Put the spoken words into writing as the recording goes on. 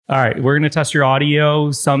All right, we're going to test your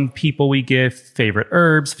audio. Some people we give favorite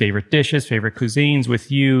herbs, favorite dishes, favorite cuisines.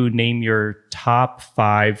 With you, name your top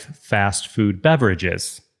 5 fast food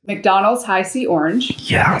beverages. McDonald's High C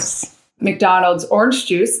Orange. Yes. McDonald's orange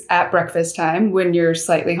juice at breakfast time when you're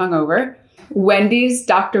slightly hungover. Wendy's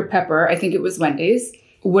Dr. Pepper. I think it was Wendy's.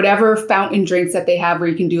 Whatever fountain drinks that they have where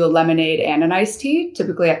you can do a lemonade and an iced tea.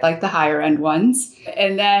 Typically at like the higher end ones.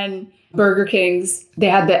 And then Burger King's, they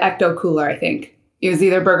had the Ecto Cooler, I think. It was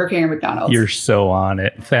either Burger King or McDonald's. You're so on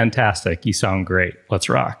it. Fantastic. You sound great. Let's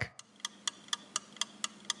rock.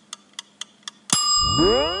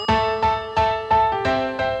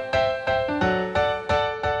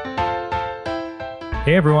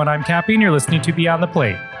 Hey everyone, I'm Cappy and you're listening to Beyond the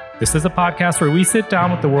Plate. This is a podcast where we sit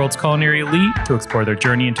down with the world's culinary elite to explore their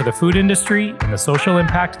journey into the food industry and the social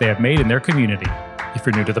impact they have made in their community. If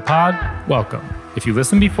you're new to the pod, welcome. If you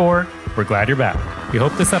listened before, we're glad you're back. We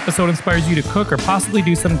hope this episode inspires you to cook or possibly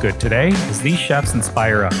do some good today, as these chefs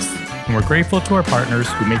inspire us. And we're grateful to our partners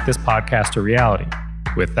who make this podcast a reality.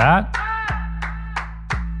 With that,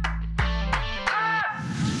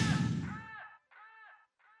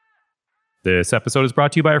 this episode is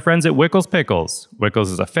brought to you by our friends at Wickles Pickles.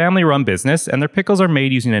 Wickles is a family-run business, and their pickles are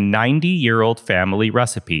made using a 90-year-old family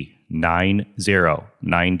recipe.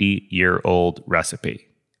 90-year-old recipipe.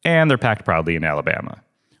 And they're packed proudly in Alabama.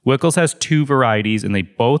 Wickles has 2 varieties, and they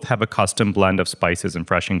both have a custom blend of spices and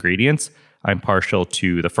fresh ingredients. I'm partial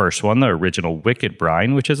to the first one, the original Wicked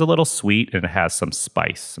Brine, which is a little sweet and it has some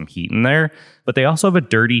spice, some heat in there. But they also have a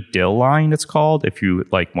dirty dill line, it's called, if you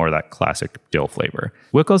like more of that classic dill flavor.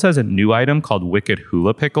 Wickles has a new item called Wicked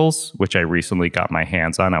Hula Pickles, which I recently got my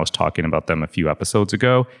hands on. I was talking about them a few episodes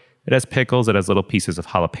ago. It has pickles, it has little pieces of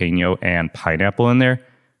jalapeno and pineapple in there.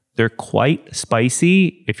 They're quite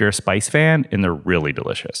spicy if you're a spice fan, and they're really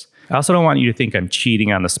delicious. I also don't want you to think I'm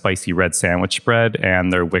cheating on the spicy red sandwich spread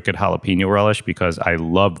and their wicked jalapeno relish, because I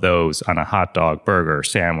love those on a hot dog, burger,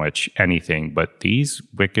 sandwich, anything. But these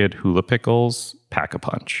wicked hula pickles pack a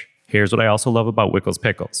punch. Here's what I also love about Wickles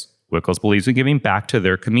Pickles. Wickles believes in giving back to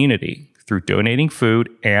their community. Through donating food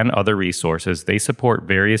and other resources, they support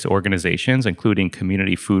various organizations, including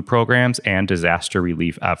community food programs and disaster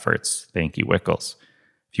relief efforts. Thank you, Wickles.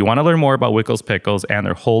 If you want to learn more about Wickles Pickles and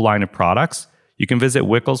their whole line of products, you can visit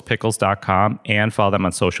wicklespickles.com and follow them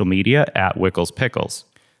on social media at Wickles Pickles.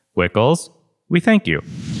 Wickles, we thank you.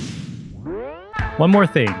 One more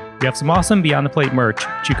thing. We have some awesome Beyond the Plate merch,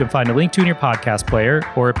 which you can find a link to in your podcast player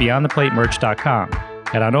or at beyondtheplatemerch.com.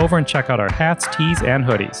 Head on over and check out our hats, tees, and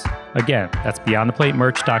hoodies. Again, that's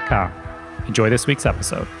beyondtheplatemerch.com. Enjoy this week's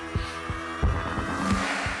episode.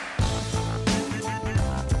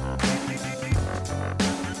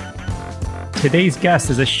 Today's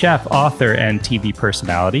guest is a chef, author, and TV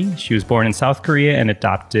personality. She was born in South Korea and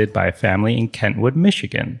adopted by a family in Kentwood,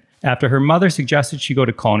 Michigan. After her mother suggested she go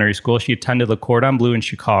to culinary school, she attended Le Cordon Bleu in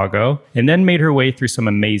Chicago and then made her way through some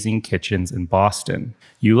amazing kitchens in Boston.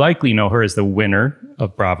 You likely know her as the winner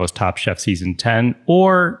of Bravo's Top Chef Season 10,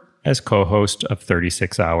 or as co-host of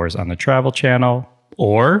 36 Hours on the Travel Channel,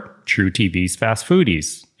 or True TV's Fast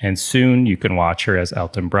Foodies. And soon you can watch her as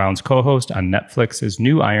Elton Brown's co-host on Netflix's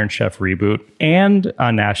new Iron Chef reboot and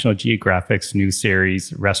on National Geographic's new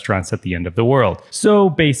series, Restaurants at the End of the World. So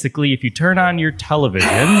basically, if you turn on your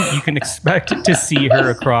television, you can expect to see her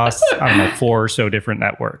across, 4 or so different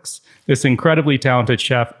networks. This incredibly talented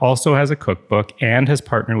chef also has a cookbook and has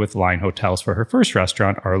partnered with Line Hotels for her first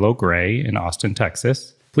restaurant, Arlo Gray, in Austin,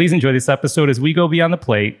 Texas. Please enjoy this episode as we go beyond the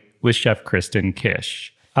plate with Chef Kristen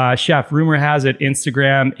Kish. Chef, rumor has it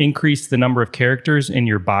Instagram increased the number of characters in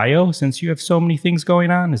your bio since you have so many things going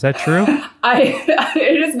on. Is that true?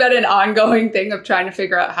 It has been an ongoing thing of trying to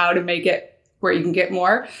figure out how to make it where you can get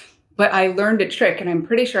more. But I learned a trick, and I'm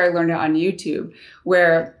pretty sure I learned it on YouTube,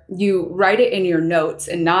 where you write it in your notes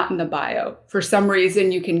and not in the bio. For some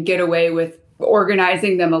reason, you can get away with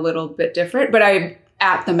organizing them a little bit different, but I'm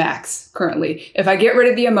at the max currently. If I get rid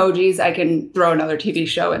of the emojis, I can throw another TV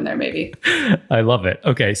show in there maybe. I love it.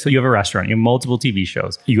 Okay, so you have a restaurant, you have multiple TV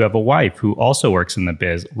shows. You have a wife who also works in the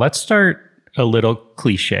biz. Let's start a little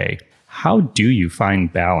cliche. How do you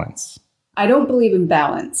find balance? I don't believe in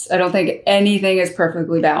balance. I don't think anything is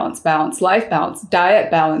perfectly balanced. Balance life, balance diet,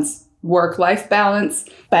 balance work-life balance,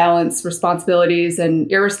 balance responsibilities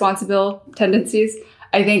and irresponsible tendencies.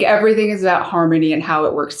 I think everything is about harmony and how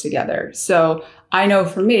it works together. So I know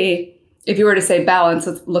for me, if you were to say balance,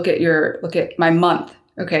 let's look at my month.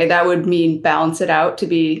 Okay, that would mean balance it out to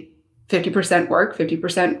be 50% work,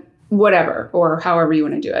 50% whatever, or however you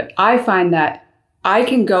want to do it. I find that I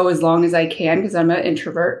can go as long as I can because I'm an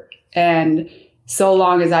introvert. And so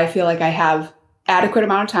long as I feel like I have adequate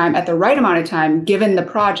amount of time, at the right amount of time, given the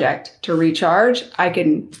project to recharge, I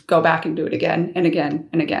can go back and do it again and again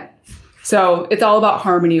and again. So it's all about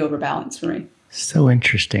harmony over balance for me. So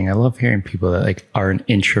interesting. I love hearing people that like are an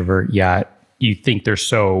introvert, yet you think they're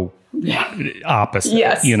so opposite,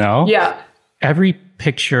 Yes. you know? Yeah. Every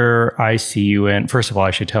picture I see you in, first of all,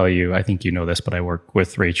 I should tell you, I think you know this, but I work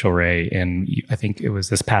with Rachel Ray, and I think it was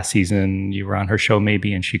this past season you were on her show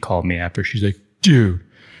maybe, and she called me after. She's like, dude,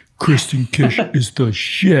 Kristen Kish is the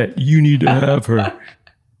shit. You need to have her.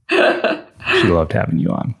 She loved having you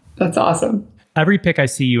on. That's awesome. Every pic I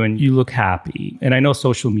see you in, you look happy. And I know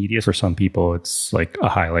social media, for some people, it's like a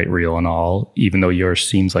highlight reel and all, even though yours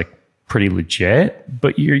seems like pretty legit,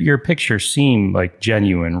 but your pictures seem like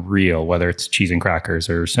genuine, real, whether it's cheese and crackers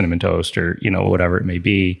or cinnamon toast or, you know, whatever it may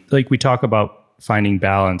be. Like we talk about finding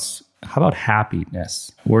balance. How about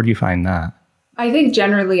happiness? Where do you find that? I think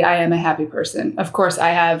generally I am a happy person. Of course, I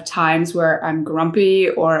have times where I'm grumpy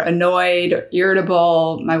or annoyed or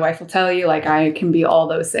irritable. My wife will tell you, like, I can be all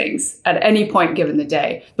those things at any point given the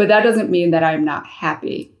day. But that doesn't mean that I'm not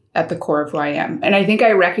happy at the core of who I am. And I think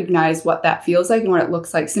I recognize what that feels like and what it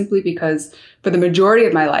looks like simply because for the majority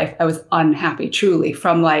of my life, I was unhappy, truly,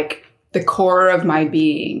 from like the core of my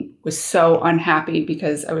being was so unhappy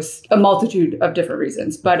because I was a multitude of different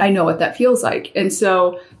reasons. But I know what that feels like. And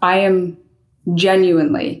so I am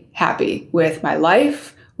genuinely happy with my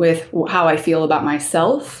life, with how I feel about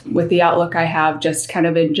myself, with the outlook I have just kind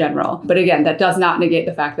of in general. But again, that does not negate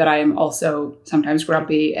the fact that I am also sometimes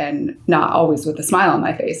grumpy and not always with a smile on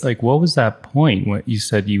my face. Like, what was that point when you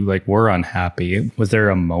said you like were unhappy? Was there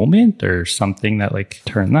a moment or something that like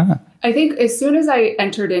turned that? I think as soon as I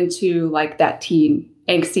entered into like that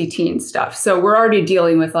angsty teen stuff, so we're already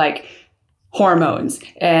dealing with like hormones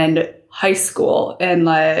and high school and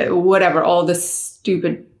like whatever, all this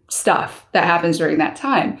stupid stuff that happens during that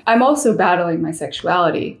time. I'm also battling my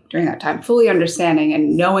sexuality during that time, fully understanding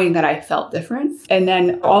and knowing that I felt different. And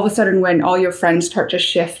then all of a sudden, when all your friends start to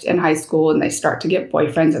shift in high school and they start to get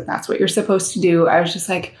boyfriends and that's what you're supposed to do, I was just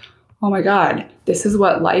like, oh my God, this is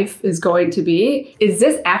what life is going to be. Is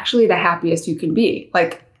this actually the happiest you can be?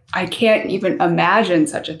 Like, I can't even imagine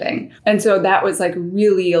such a thing. And so that was like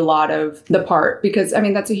really a lot of the part, because I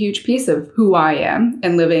mean, that's a huge piece of who I am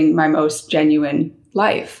and living my most genuine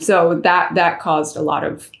life. So that caused a lot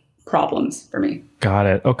of problems for me. Got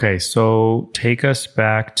it. Okay. So take us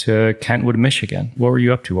back to Kentwood, Michigan. What were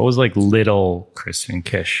you up to? What was like little Kristen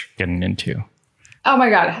Kish getting into? Oh my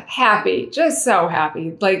God, happy. Just so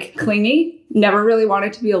happy. Like clingy. Never really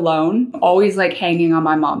wanted to be alone. Always like hanging on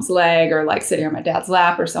my mom's leg or like sitting on my dad's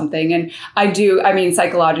lap or something. And I mean,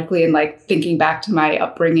 psychologically and like thinking back to my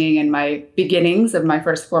upbringing and my beginnings of my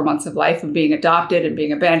first 4 months of life of being adopted and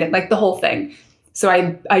being abandoned, like the whole thing. So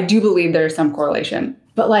I do believe there's some correlation.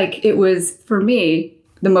 But like it was, for me,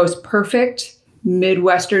 the most perfect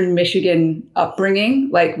Midwestern Michigan upbringing.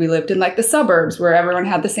 Like we lived in like the suburbs where everyone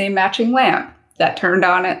had the same matching lamp that turned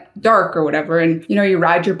on at dark or whatever. And, you know, you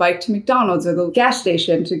ride your bike to McDonald's or the gas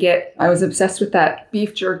station to get, I was obsessed with that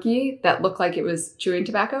beef jerky that looked like it was chewing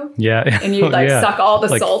tobacco. Yeah. And you'd like suck all the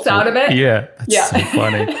like, salt out of it. Yeah. That's so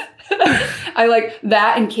funny. I like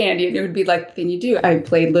that and candy. And it would be like the thing you do. I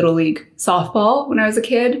played Little League softball when I was a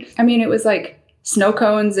kid. I mean, it was like snow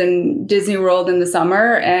cones and Disney World in the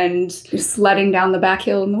summer and sledding down the back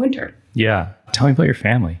hill in the winter. Yeah. Tell me about your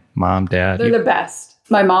family. Mom, dad. They're the best.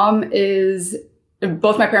 My mom is...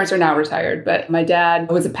 Both my parents are now retired, but my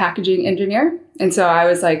dad was a packaging engineer. And so I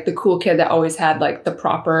was like the cool kid that always had like the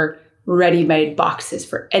proper ready-made boxes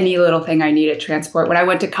for any little thing I needed transport. When I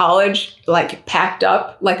went to college, like packed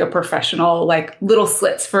up like a professional, like little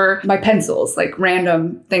slits for my pencils, like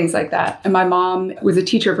random things like that. And my mom was a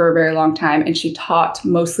teacher for a very long time, and she taught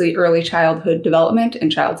mostly early childhood development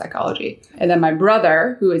and child psychology. And then my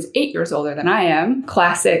brother, who is 8 years older than I am,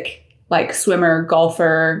 classic like swimmer,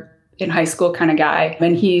 golfer, in high school kind of guy.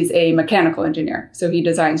 And he's a mechanical engineer. So he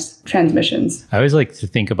designs transmissions. I always like to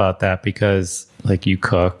think about that because like you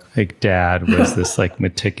cook, like dad was this like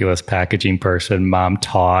meticulous packaging person. Mom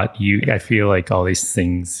taught you. I feel like all these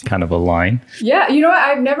things kind of align. Yeah. You know what?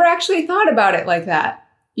 I've never actually thought about it like that.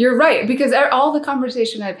 You're right. Because all the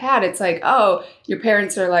conversation I've had, it's like, oh, your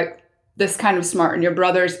parents are like this kind of smart and your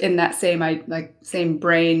brother's in that same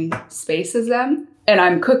brain space as them. And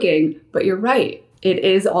I'm cooking, but you're right. It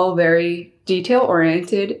is all very detail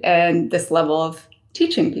oriented and this level of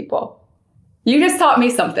teaching people. You just taught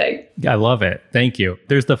me something. I love it. Thank you.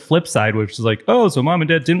 There's the flip side, which is like, oh, so mom and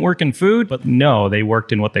dad didn't work in food, but no, they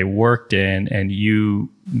worked in what they worked in. And you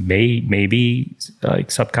maybe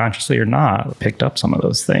like subconsciously or not picked up some of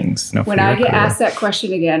those things. When I get asked that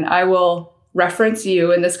question again, I will reference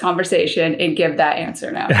you in this conversation and give that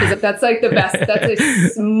answer now. Because that's like the best,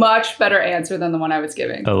 that's a much better answer than the one I was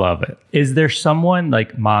giving. I love it. Is there someone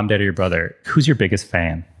like mom, dad, or your brother who's your biggest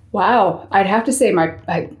fan? Wow. I'd have to say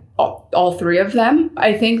all three of them.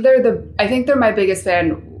 I think they're my biggest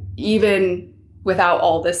fan, even without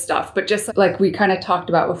all this stuff. But just like we kind of talked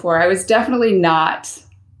about before, I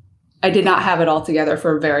did not have it all together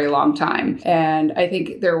for a very long time. And I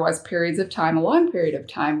think there was a long period of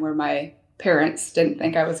time where my parents didn't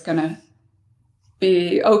think I was going to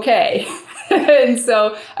be okay. And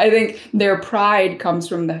so I think their pride comes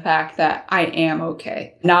from the fact that I am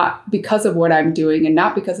okay, not because of what I'm doing and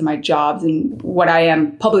not because of my jobs and what I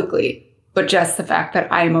am publicly, but just the fact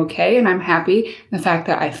that I'm okay and I'm happy. The fact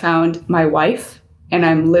that I found my wife and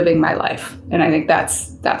I'm living my life. And I think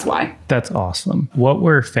that's why. That's awesome. What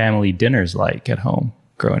were family dinners like at home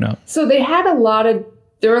growing up? So there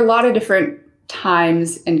were a lot of different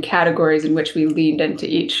times and categories in which we leaned into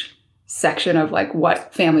each section of like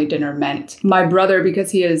what family dinner meant. My brother, because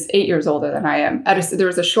he is 8 years older than I am, there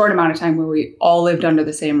was a short amount of time where we all lived under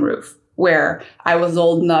the same roof, where I was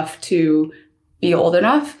old enough to be old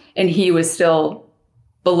enough and he was still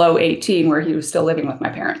below 18, where he was still living with my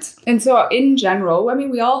parents. And so in general, I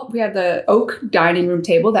mean, we had the oak dining room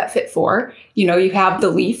table that fit 4. You know, you have the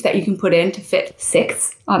leaf that you can put in to fit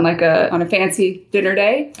 6 on a fancy dinner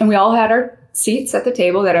day. And we all had our seats at the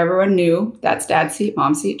table that everyone knew. That's Dad's seat,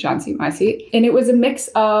 Mom's seat, John's seat, my seat. And it was a mix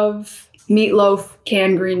of meatloaf,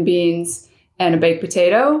 canned green beans, and a baked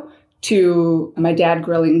potato, to my dad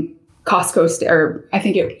grilling Costco, or I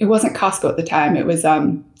think it wasn't Costco at the time. It was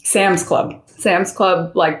Sam's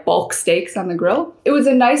Club, like bulk steaks on the grill. It was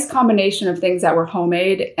a nice combination of things that were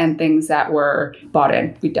homemade and things that were bought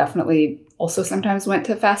in. We definitely also sometimes went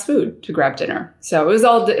to fast food to grab dinner. So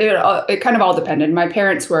it kind of all depended. My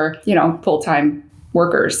parents were, full-time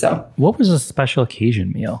workers. So what was a special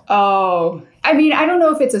occasion meal? Oh, I mean, I don't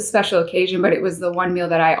know if it's a special occasion, but it was the one meal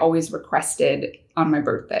that I always requested on my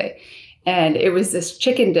birthday. And it was this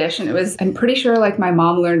chicken dish, and I'm pretty sure like my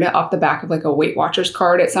mom learned it off the back of like a Weight Watchers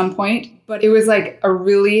card at some point, but it was like a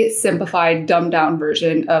really simplified, dumbed down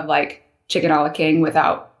version of like chicken a la king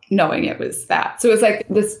without knowing it was that. So it was like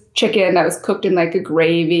this chicken that was cooked in like a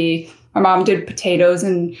gravy. My mom did potatoes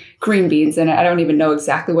and green beans in it. I don't even know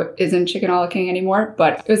exactly what is in chicken a la king anymore,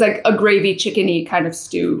 but it was like a gravy chicken-y kind of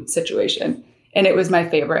stew situation. And it was my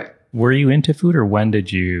favorite. Were you into food, or when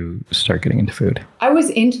did you start getting into food? I was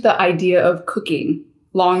into the idea of cooking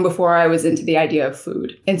long before I was into the idea of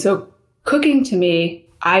food. And so cooking to me,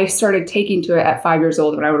 I started taking to it at 5 years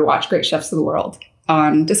old when I would watch Great Chefs of the World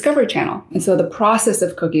on Discovery Channel. And so the process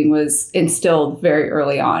of cooking was instilled very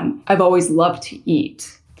early on. I've always loved to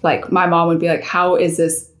eat. Like my mom would be like, how is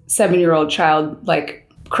this 7-year-old child like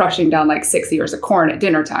crushing down like 6 ears of corn at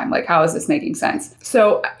dinner time? Like, how is this making sense?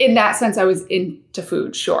 So in that sense, I was into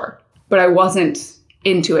food, sure. But I wasn't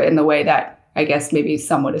into it in the way that I guess maybe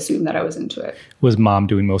some would assume that I was into it. Was mom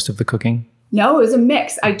doing most of the cooking? No, it was a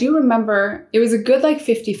mix. I do remember it was a good like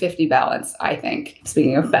 50-50 balance, I think.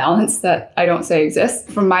 Speaking of balance that I don't say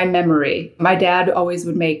exists, from my memory, my dad always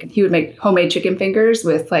would make homemade chicken fingers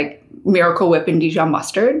with like Miracle Whip and Dijon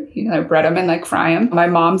mustard. Bread them and like fry them. My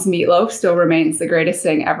mom's meatloaf still remains the greatest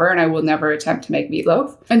thing ever, and I will never attempt to make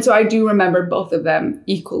meatloaf. And so I do remember both of them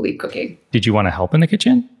equally cooking. Did you want to help in the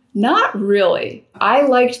kitchen? Not really. I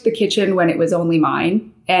liked the kitchen when it was only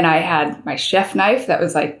mine. And I had my chef knife that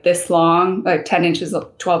was like this long, like 10 inches,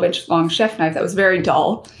 12 inch long chef knife that was very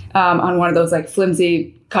dull on one of those like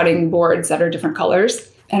flimsy cutting boards that are different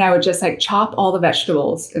colors. And I would just like chop all the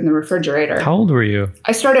vegetables in the refrigerator. How old were you?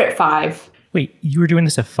 I started at 5. Wait, you were doing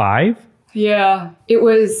this at 5? Yeah.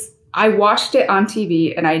 I watched it on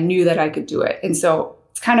TV and I knew that I could do it. And so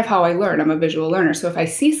it's kind of how I learn. I'm a visual learner. So if I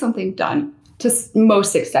see something done, to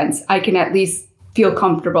most extents, I can at least feel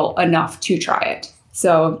comfortable enough to try it.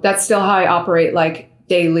 So that's still how I operate like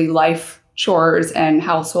daily life chores and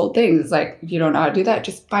household things. Like if you don't know how to do that,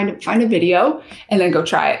 just find a video and then go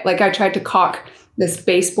try it. Like I tried to caulk this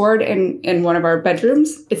baseboard in one of our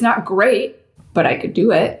bedrooms. It's not great, but I could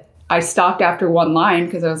do it. I stopped after one line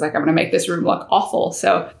because I was like, I'm going to make this room look awful.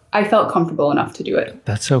 So I felt comfortable enough to do it.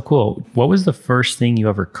 That's so cool. What was the first thing you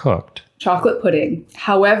ever cooked? Chocolate pudding.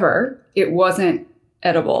 However, it wasn't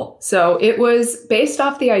edible. So it was based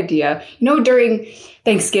off the idea, during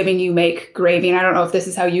Thanksgiving, you make gravy. And I don't know if this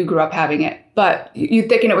is how you grew up having it, but you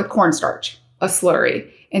thicken it with cornstarch, a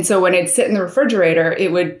slurry. And so when it'd sit in the refrigerator,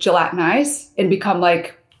 it would gelatinize and become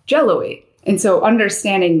like Jell-O-y. And so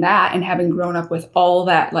understanding that and having grown up with all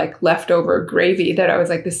that like leftover gravy that I was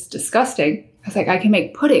like, this is disgusting. I was like, I can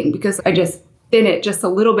make pudding because I just thin it just a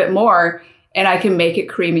little bit more and I can make it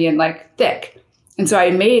creamy and like thick. And so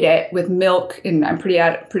I made it with milk, and I'm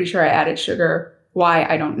pretty sure I added sugar. Why?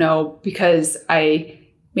 I don't know, because I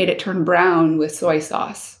made it turn brown with soy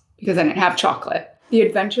sauce because I didn't have chocolate. The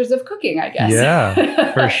adventures of cooking, I guess.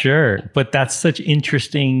 Yeah, for sure. But that's such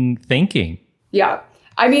interesting thinking. Yeah.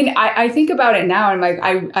 I mean, I think about it now and like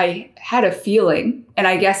I had a feeling, and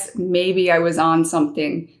I guess maybe I was onto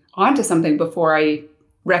something before I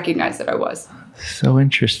recognized that I was. So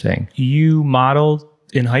interesting. You modeled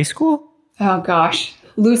in high school? Oh gosh,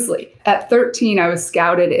 loosely. At 13, I was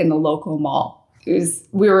scouted in the local mall.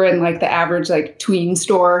 We were in like the average like tween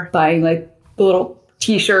store buying like the little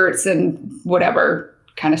t-shirts and whatever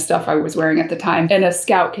kind of stuff I was wearing at the time. And a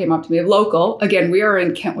scout came up to me, local. Again, we are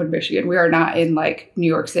in Kentwood, Michigan. We are not in like New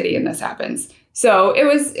York City and this happens. So it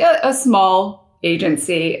was a small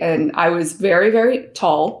agency, and I was very, very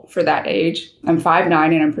tall for that age. I'm 5'9",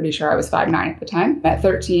 and I'm pretty sure I was 5'9" at the time at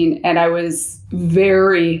 13. And I was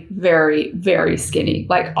very, very, very skinny,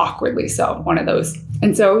 like awkwardly so, one of those.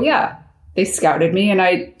 And so, yeah, they scouted me and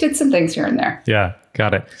I did some things here and there. Yeah,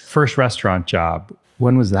 got it. First restaurant job.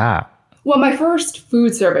 When was that? Well, my first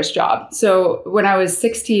food service job. So when I was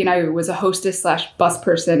 16, I was a hostess / bus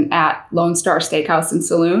person at Lone Star Steakhouse and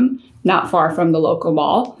Saloon, not far from the local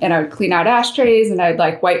mall. And I would clean out ashtrays and I'd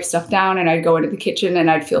like wipe stuff down, and I'd go into the kitchen and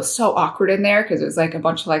I'd feel so awkward in there because it was like a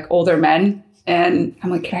bunch of like older men. And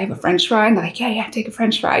I'm like, can I have a French fry? And they're like, yeah, take a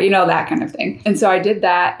French fry, that kind of thing. And so I did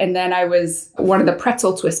that. And then I was one of the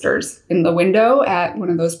pretzel twisters in the window at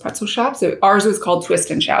one of those pretzel shops. So ours was called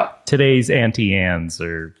Twist and Shout. Today's Auntie Anne's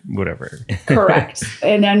or whatever. Correct.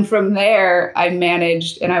 And then from there, I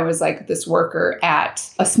managed, and I was like this worker at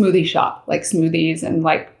a smoothie shop, like smoothies and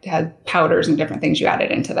like had powders and different things you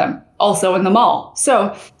added into them. Also in the mall.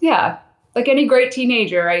 So yeah. Like any great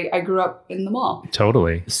teenager, I grew up in the mall.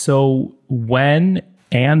 Totally. So when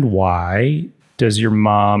and why does your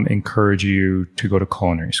mom encourage you to go to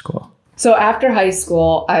culinary school? So after high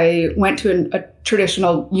school, I went to a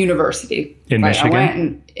traditional university. In Michigan? I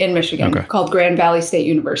went in Michigan, called Grand Valley State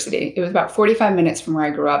University. It was about 45 minutes from where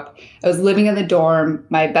I grew up. I was living in the dorm.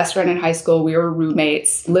 My best friend in high school, we were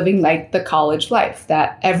roommates, living like the college life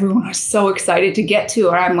that everyone was so excited to get to.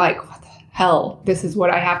 And I'm like, hell, this is what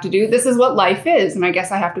I have to do. This is what life is. And I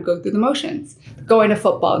guess I have to go through the motions. Going to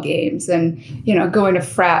football games and, going to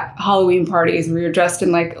frat Halloween parties where you're dressed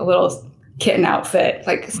in like a little kitten outfit.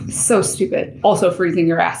 Like so stupid. Also freezing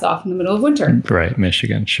your ass off in the middle of winter. Right.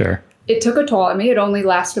 Michigan. Sure. It took a toll on me. It only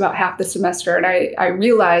lasted about half the semester. And I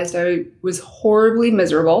realized I was horribly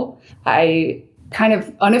miserable. I kind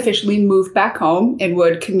of unofficially moved back home and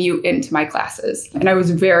would commute into my classes. And I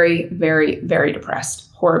was very, very, very depressed.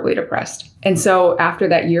 Horribly depressed. And so after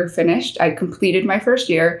that year finished, I completed my first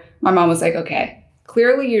year. My mom was like, okay,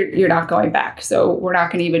 clearly you're not going back. So we're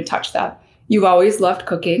not going to even touch that. You've always loved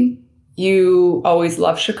cooking. You always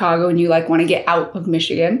loved Chicago and you want to get out of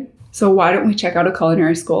Michigan. So why don't we check out a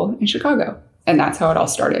culinary school in Chicago? And that's how it all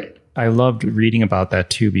started. I loved reading about that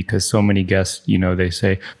too, because so many guests, they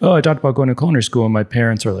say, oh, I talked about going to culinary school and my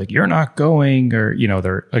parents are like, you're not going, or,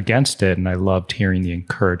 they're against it. And I loved hearing the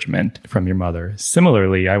encouragement from your mother.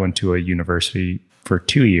 Similarly, I went to a university for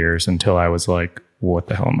 2 years until I was like, what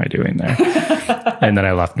the hell am I doing there? And then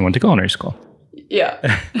I left and went to culinary school.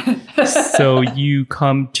 Yeah. So you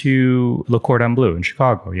come to Le Cordon Bleu in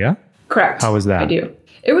Chicago, yeah? Correct. How was that? I do.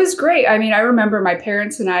 It was great. I mean, I remember my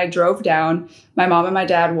parents and I drove down. My mom and my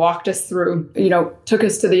dad walked us through, took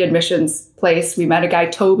us to the admissions place. We met a guy,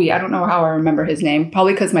 Toby. I don't know how I remember his name.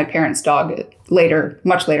 Probably because my parents' dog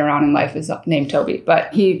much later on in life is named Toby.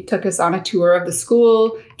 But he took us on a tour of the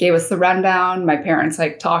school, gave us the rundown. My parents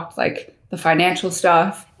talked the financial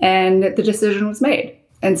stuff, and the decision was made.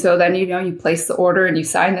 And so then, you place the order and you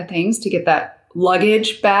sign the things to get that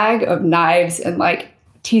luggage bag of knives and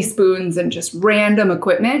teaspoons and just random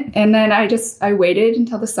equipment. And then I waited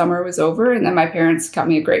until the summer was over. And then my parents got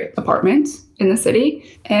me a great apartment in the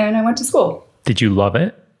city and I went to school. Did you love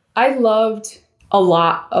it? I loved a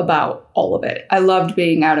lot about all of it. I loved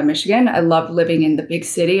being out of Michigan. I loved living in the big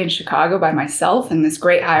city in Chicago by myself in this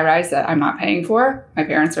great high rise that I'm not paying for. My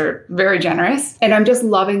parents are very generous. And I'm just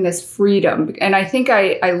loving this freedom. And I think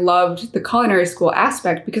I loved the culinary school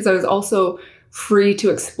aspect because I was also free to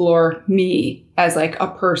explore me as a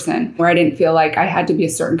person, where I didn't feel like I had to be a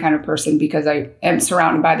certain kind of person because I am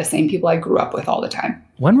surrounded by the same people I grew up with all the time.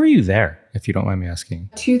 When were you there, if you don't mind me asking?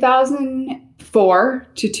 2004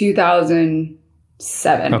 to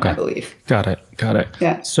 2007, I believe. Got it.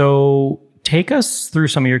 Yeah. So take us through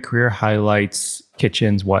some of your career highlights,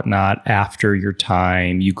 kitchens, whatnot, after your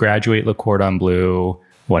time. You graduate Le Cordon Bleu.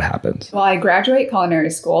 What happens? Well, I graduate culinary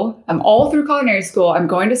school. I'm all through culinary school. I'm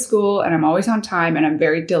going to school and I'm always on time and I'm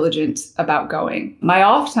very diligent about going. My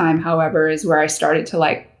off time, however, is where I started to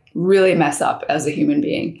like really mess up as a human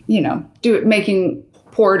being, making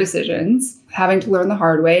poor decisions, having to learn the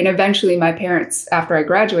hard way. And eventually my parents, after I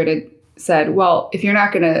graduated, said, well, if you're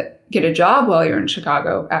not going to get a job while you're in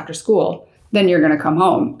Chicago after school, then you're going to come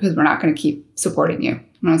home because we're not going to keep supporting you.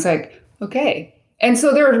 And I was like, okay. And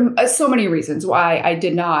so there are so many reasons why I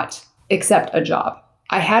did not accept a job.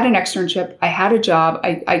 I had an externship. I had a job.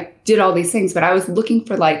 I did all these things, but I was looking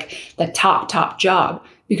for like the top job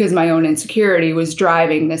because my own insecurity was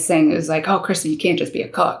driving this thing. It was like, oh, Krista, you can't just be a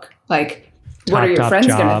cook. Like, what are your friends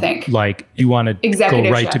going to think? Like, you want to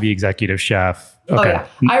go right to be executive chef. Okay. Oh,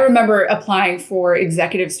 yeah. I remember applying for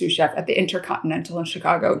executive sous chef at the Intercontinental in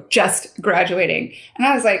Chicago, just graduating. And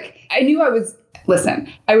I was like, I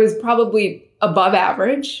was probably above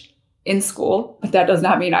average in school, but that does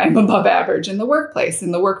not mean I am above average in the workplace,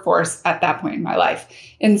 in the workforce at that point in my life.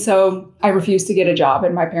 And so I refused to get a job.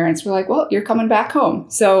 And my parents were like, well, you're coming back home.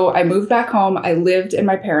 So I moved back home. I lived in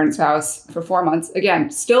my parents' house for 4 months. Again,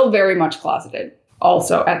 still very much closeted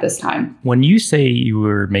also at this time. When you say you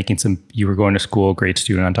were going to school, great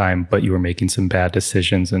student on time, but you were making some bad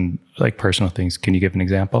decisions and like personal things, can you give an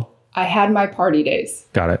example? I had my party days.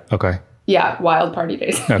 Got it. Okay. Yeah, wild party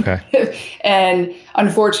days. Okay. And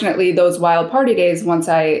unfortunately, those wild party days, once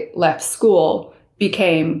I left school,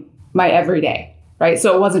 became my everyday, right?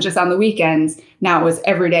 So it wasn't just on the weekends. Now it was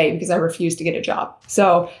every day because I refused to get a job.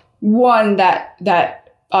 So one, that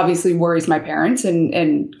obviously worries my parents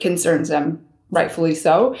and concerns them, rightfully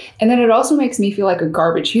so. And then it also makes me feel like a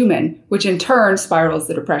garbage human, which in turn spirals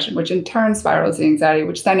the depression, which in turn spirals the anxiety,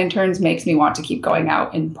 which then in turn makes me want to keep going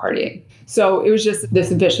out and partying. So it was just this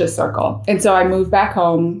vicious circle. And so I moved back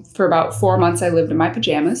home for about 4 months. I lived in my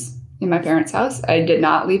pajamas in my parents' house. I did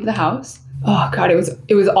not leave the house. Oh God, it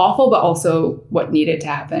was awful, but also what needed to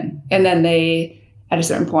happen. And then at a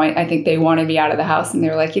certain point, I think they wanted me out of the house and they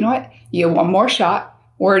were like, you know what? You have one more shot.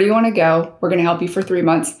 Where do you want to go? We're going to help you for 3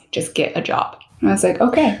 months. Just get a job. And I was like,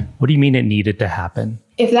 okay. What do you mean it needed to happen?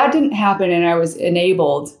 If that didn't happen and I was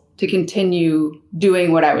enabled to continue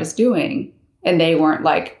doing what I was doing and they weren't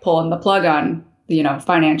like pulling the plug on,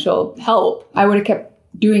 financial help, I would have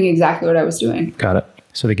kept doing exactly what I was doing. Got it.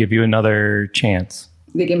 So they give you another chance.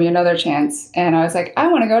 They give me another chance. And I was like, I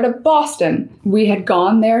want to go to Boston. We had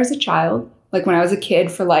gone there as a child, like when I was a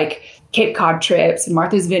kid for like Cape Cod trips and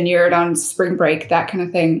Martha's Vineyard on spring break, that kind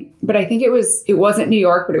of thing. But I think it wasn't New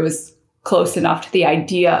York, but it was close enough to the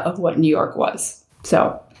idea of what New York was.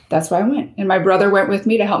 So that's why I went. And my brother went with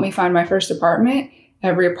me to help me find my first apartment.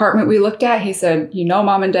 Every apartment we looked at, he said,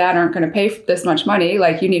 mom and dad aren't going to pay this much money.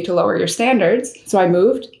 Like, you need to lower your standards. So I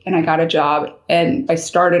moved and I got a job and I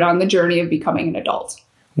started on the journey of becoming an adult.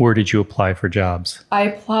 Where did you apply for jobs? I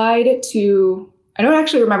applied to, I don't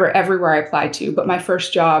actually remember everywhere I applied to, but my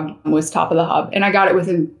first job was Top of the Hub. And I got it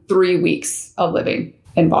within 3 weeks of living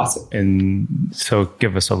in Boston. And so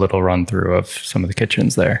give us a little run through of some of the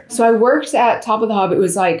kitchens there. So I worked at Top of the Hub. It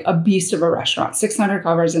was like a beast of a restaurant, 600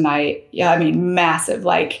 covers a night. Yeah, I mean, massive,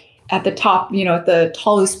 like at the top, at the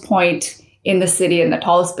tallest point in the city in the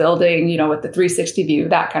tallest building, with the 360 view,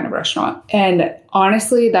 that kind of restaurant. And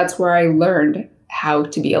honestly, that's where I learned how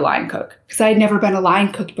to be a line cook because I had never been a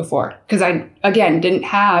line cook before because I, again, didn't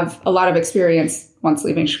have a lot of experience once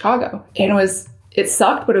leaving Chicago. And it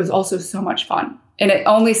sucked, but it was also so much fun. And it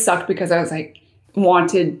only sucked because I was like,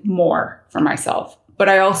 wanted more for myself. But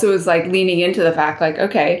I also was like leaning into the fact like,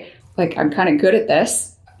 okay, like I'm kind of good at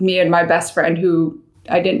this. Me and my best friend, who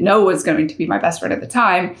I didn't know was going to be my best friend at the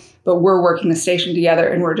time, but we're working the station together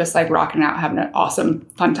and we're just like rocking out, having an awesome,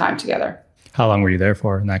 fun time together. How long were you there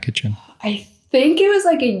for in that kitchen? I think it was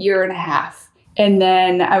like 1.5 years. And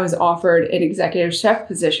then I was offered an executive chef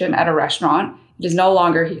position at a restaurant. It is no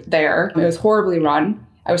longer there. It was horribly run.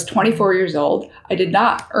 I was 24 years old. I did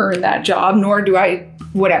not earn that job, nor do I,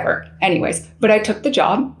 whatever. Anyways, but I took the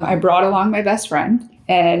job. I brought along my best friend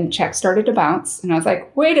and checks started to bounce. And I was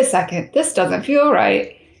like, wait a second, this doesn't feel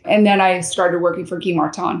right. And then I started working for Guy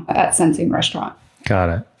Martin at Sensing Restaurant. Got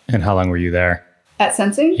it. And how long were you there? At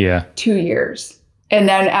Sensing? Yeah. 2 years. And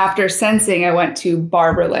then after Sensing, I went to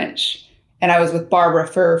Barbara Lynch. And I was with Barbara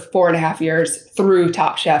for 4.5 years through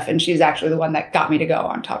Top Chef. And she's actually the one that got me to go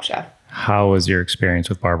on Top Chef. How was your experience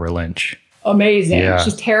with Barbara Lynch? Amazing. Yeah.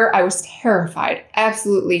 I was terrified,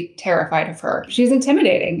 absolutely terrified of her. She's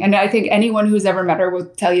intimidating. And I think anyone who's ever met her will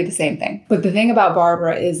tell you the same thing. But the thing about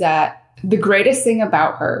Barbara is that the greatest thing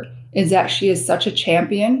about her is that she is such a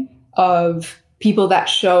champion of people that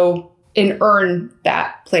show and earn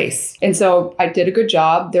that place. And so I did a good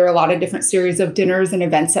job. There were a lot of different series of dinners and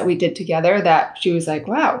events that we did together that she was like,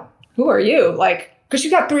 wow, who are you? Like, because she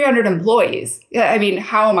got 300 employees. I mean,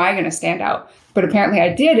 how am I going to stand out? But apparently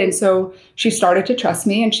I did. And so she started to trust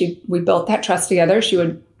me, and we built that trust together. She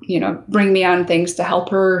would, bring me on things to help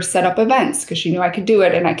her set up events because she knew I could do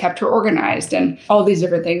it, and I kept her organized and all these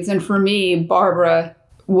different things. And for me, Barbara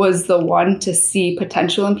was the one to see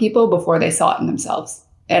potential in people before they saw it in themselves.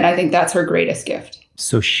 And I think that's her greatest gift.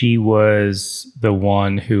 So she was the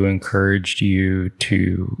one who encouraged you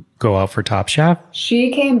to go out for Top Chef?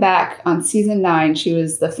 She came back on season 9. She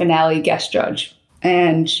was the finale guest judge.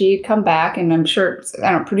 And she'd come back, and I'm sure,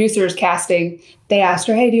 producers, casting, they asked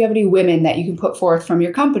her, hey, do you have any women that you can put forth from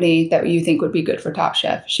your company that you think would be good for Top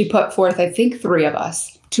Chef? She put forth, I think, 3 of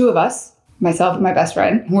us. 2 of us, myself and my best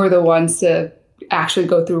friend, were the ones to actually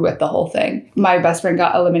go through with the whole thing. My best friend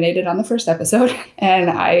got eliminated on the first episode,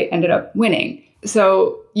 and I ended up winning.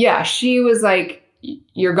 So yeah, she was like,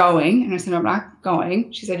 you're going. And I said, no, I'm not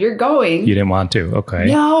going. She said, you're going. You didn't want to. Okay.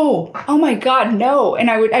 No. Oh my God, no.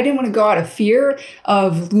 And I didn't want to go out of fear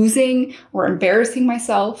of losing or embarrassing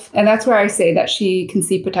myself. And that's where I say that she can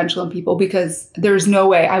see potential in people, because there's no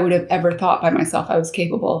way I would have ever thought by myself I was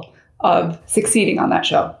capable of succeeding on that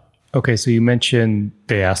show. Okay, so you mentioned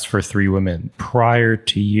they asked for 3 women. Prior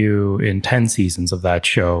to you, in 10 seasons of that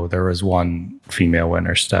show, there was one female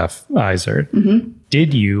winner, Steph Izard. Mm-hmm.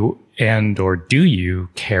 Did you or do you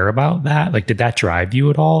care about that? Like, did that drive you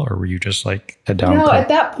at all? Or were you just like a down? No, at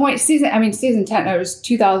that point, season 10, it was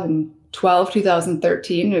 2012,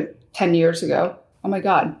 2013, 10 years ago. Oh my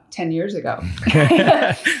God, 10 years ago.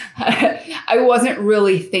 I wasn't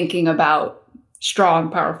really thinking about strong,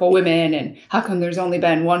 powerful women and how come there's only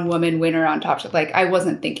been one woman winner on Top Chef. Like, I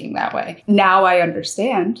wasn't thinking that way. Now I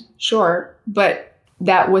understand, sure, but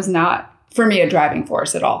that was not, for me, a driving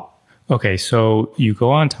force at all. Okay, so you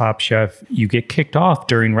go on Top Chef, you get kicked off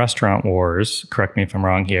during Restaurant Wars, correct me if I'm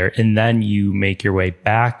wrong here, and then you make your way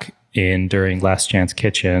back in during Last Chance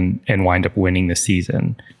Kitchen and wind up winning the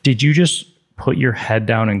season. Did you just put your head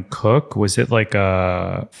down and cook? Was it like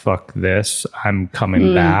a fuck this, I'm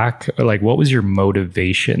coming back? Or like, what was your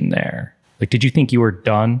motivation there? Like, did you think you were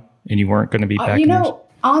done and you weren't going to be back?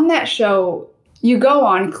 On that show, you go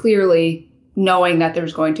on clearly knowing that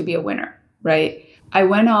there's going to be a winner, right? I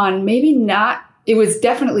went on, maybe not, it was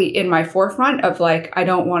definitely in my forefront of like, I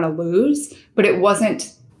don't want to lose, but it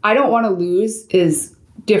wasn't, I don't want to lose is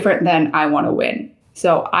different than I want to win.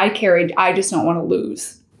 So I just don't want to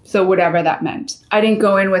lose. So whatever that meant. I didn't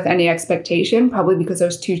go in with any expectation, probably because I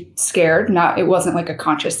was too scared. It wasn't like a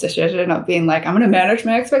conscious decision of being like, I'm going to manage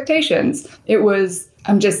my expectations. It was,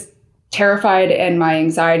 I'm just terrified and my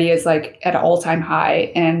anxiety is like at an all-time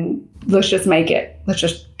high, and let's just make it. Let's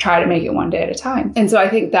just try to make it one day at a time. And so I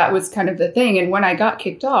think that was kind of the thing. And when I got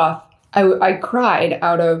kicked off, I cried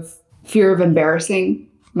out of fear of embarrassing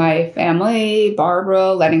my family,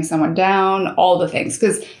 Barbara, letting someone down, all the things.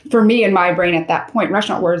 Because for me, in my brain at that point,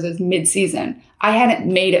 Restaurant Wars is mid-season. I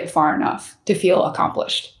hadn't made it far enough to feel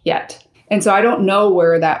accomplished yet. And so I don't know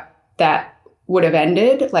where that would have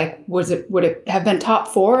ended. Like, would it have been top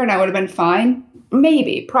 4 and I would have been fine?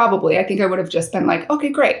 Maybe, probably. I think I would have just been like, okay,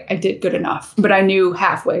 great, I did good enough. But I knew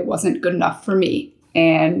halfway wasn't good enough for me.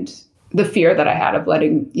 And the fear that I had of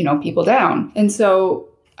letting, people down. And so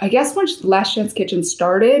I guess once Last Chance Kitchen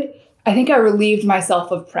started, I think I relieved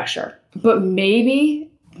myself of pressure. But maybe,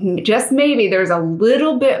 just maybe, there's a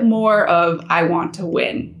little bit more of I want to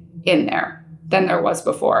win in there than there was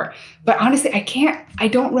before. But honestly, I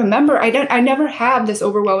don't remember. I never have this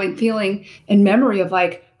overwhelming feeling in memory of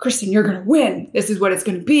like, Kristen, you're going to win. This is what it's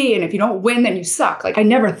going to be. And if you don't win, then you suck. Like, I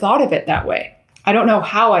never thought of it that way. I don't know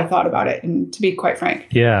how I thought about it, and to be quite frank.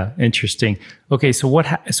 Yeah, interesting. Okay, so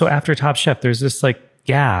so after Top Chef, there's this like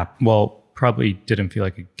gap. Well, probably didn't feel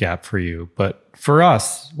like a gap for you, but for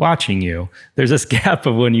us watching you, there's this gap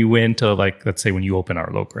of when you win to like, let's say when you open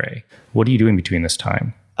Art Logray. What are you doing between this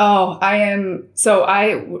time? Oh,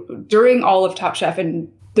 during all of Top Chef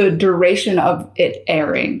and the duration of it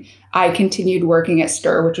airing, I continued working at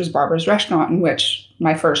Stir, which was Barbara's restaurant, in which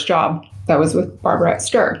my first job, that was with Barbara at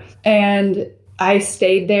Stir. And I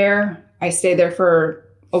stayed there. For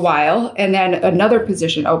a while. And then another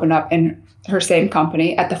position opened up in her same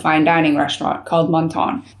company at the fine dining restaurant called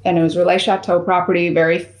Monton. And it was Relais Chateau property,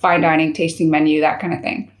 very fine dining, tasting menu, that kind of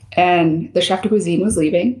thing. And the chef de cuisine was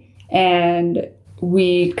leaving. And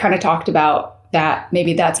we kind of talked about that.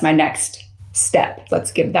 Maybe that's my next step.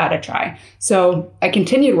 Let's give that a try. So I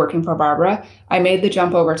continued working for Barbara. I made the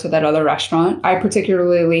jump over to that other restaurant. I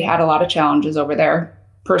particularly had a lot of challenges over there,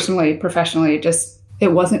 personally, professionally. Just,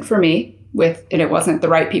 it wasn't for me. with, and it wasn't the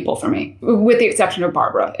right people for me, with the exception of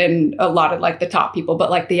Barbara and a lot of like the top people, but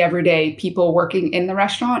like the everyday people working in the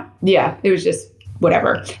restaurant. Yeah, it was just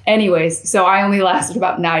whatever. Anyways, so I only lasted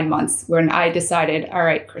about 9 months when I decided, all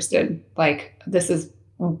right, Kristen, like this is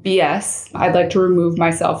BS. I'd like to remove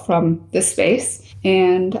myself from this space.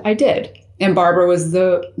 And I did. And Barbara was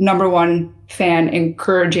the number one fan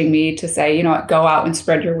encouraging me to say, you know what, go out and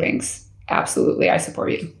spread your wings. Absolutely, I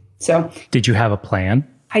support you. So, did you have a plan?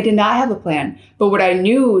 I did not have a plan. But what I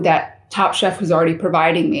knew that Top Chef was already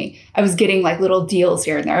providing me, I was getting like little deals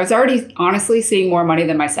here and there. I was already honestly seeing more money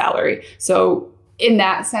than my salary. So in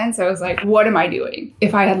that sense, I was like, what am I doing?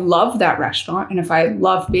 If I had loved that restaurant and if I had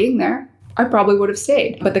loved being there, I probably would have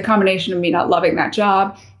stayed. But the combination of me not loving that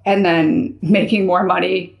job and then making more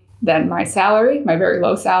money than my salary, my very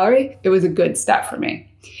low salary, it was a good step for me.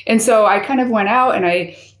 And so I kind of went out and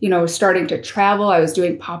I, was starting to travel. I was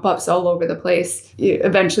doing pop-ups all over the place,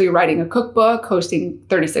 eventually writing a cookbook, hosting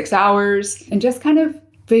 36 hours, and just kind of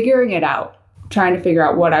figuring it out, trying to figure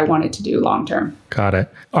out what I wanted to do long-term. Got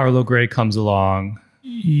it. Arlo Gray comes along.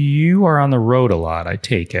 You are on the road a lot, I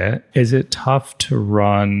take it. Is it tough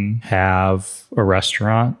to have a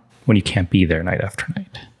restaurant when you can't be there night after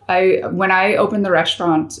night? When I opened the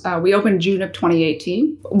restaurant, we opened June of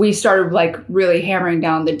 2018. We started like really hammering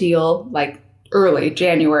down the deal like early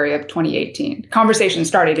January of 2018. Conversation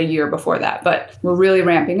started a year before that, but we're really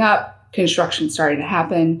ramping up. Construction started to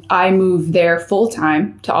happen. I moved there full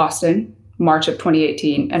time to Austin, March of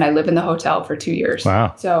 2018, and I live in the hotel for 2 years.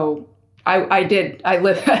 Wow. So I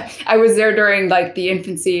was there during like the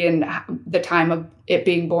infancy and the time of it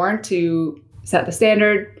being born to set the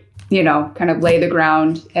standard, kind of lay the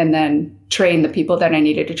ground and then train the people that I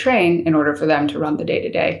needed to train in order for them to run the day to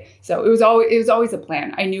day. So it was always a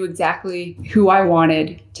plan. I knew exactly who I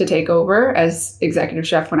wanted to take over as executive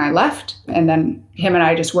chef when I left. And then him and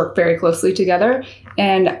I just worked very closely together.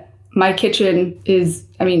 And my kitchen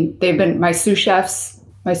they've been my sous chef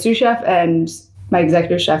and my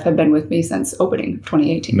executive chef have been with me since opening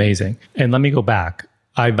 2018. Amazing. And let me go back.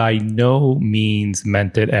 I by no means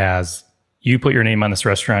meant it as you put your name on this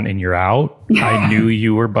restaurant and you're out. I knew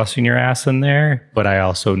you were busting your ass in there, but I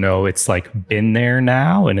also know it's like been there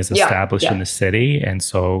now and is established in the city. And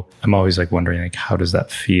so I'm always like wondering, like, how does that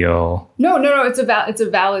feel? No. It's a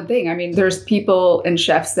valid thing. I mean, there's people and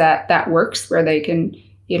chefs that works where they can,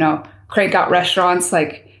 crank out restaurants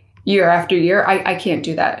like year after year. I can't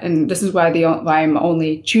do that. And this is why I'm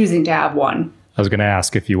only choosing to have one. I was going to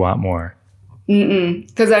ask if you want more.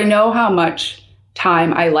 Because I know how much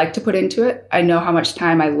time I like to put into it. I know how much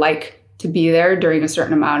time I like to be there during a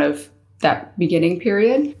certain amount of that beginning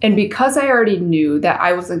period. And because I already knew that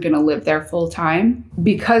I wasn't going to live there full time,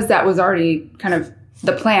 because that was already kind of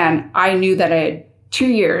the plan, I knew that I had 2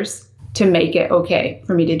 years to make it okay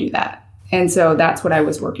for me to do that. And so that's what I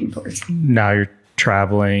was working towards. Now you're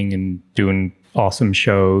traveling and doing awesome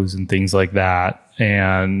shows and things like that.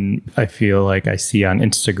 And I feel like I see on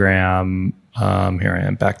Instagram, here I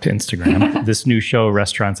am back to Instagram, this new show,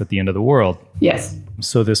 Restaurants at the End of the World. Yes.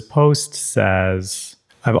 So this post says,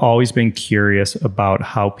 I've always been curious about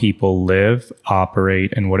how people live,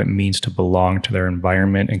 operate, and what it means to belong to their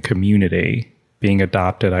environment and community. Being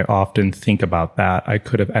adopted, I often think about that. I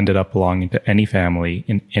could have ended up belonging to any family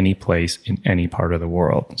in any place in any part of the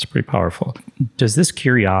world. It's pretty powerful. Does this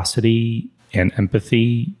curiosity and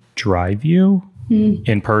empathy drive you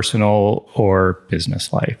in personal or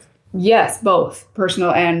business life? Yes, both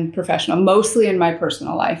personal and professional, mostly in my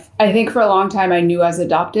personal life. I think for a long time I knew I was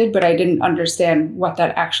adopted, but I didn't understand what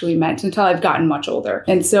that actually meant until I've gotten much older.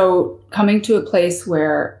 And so coming to a place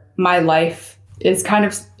where my life is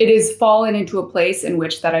it is fallen into a place in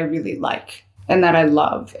which that I really like and that I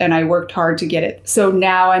love, and I worked hard to get it. So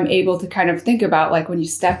now I'm able to kind of think about like when you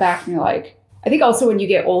step back and you're like, I think also when you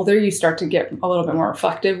get older, you start to get a little bit more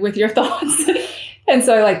reflective with your thoughts. And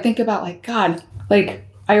so I think about like, God, like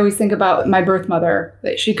I always think about my birth mother.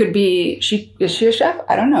 That she is she a chef?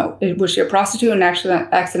 I don't know. Was she a prostitute and actually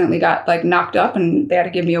accidentally got like knocked up and they had to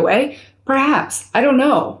give me away? Perhaps. I don't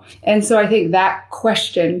know. And so I think that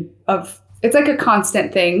question it's like a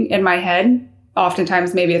constant thing in my head.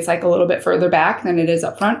 Oftentimes, maybe it's like a little bit further back than it is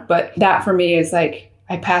up front. But that for me is like,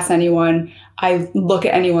 I pass anyone, I look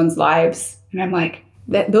at anyone's lives and I'm like,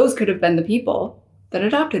 those could have been the people that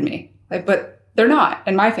adopted me. Like, but they're not,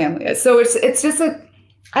 and my family is. So it's just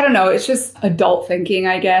I don't know, it's just adult thinking,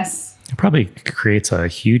 I guess. It probably creates a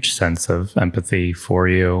huge sense of empathy for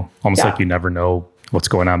you. Almost like you never know what's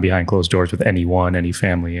going on behind closed doors with anyone, any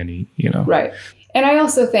family, Right. And I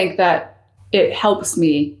also think that it helps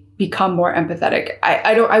me become more empathetic.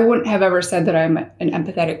 I wouldn't have ever said that I'm an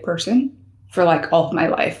empathetic person. for like all of my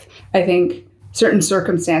life. I think certain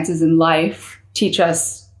circumstances in life teach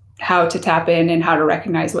us how to tap in and how to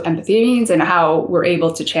recognize what empathy means and how we're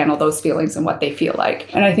able to channel those feelings and what they feel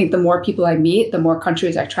like. And I think the more people I meet, the more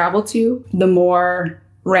countries I travel to, the more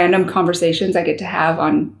random conversations I get to have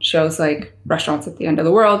on shows like Restaurants at the End of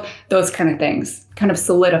the World, those kind of things kind of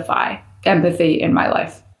solidify empathy in my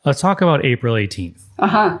life. Let's talk about April 18th.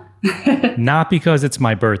 Uh-huh. Not because it's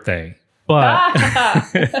my birthday, but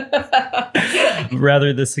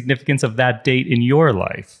rather the significance of that date in your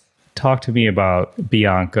life. Talk to me about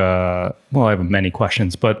Bianca. Well, I have many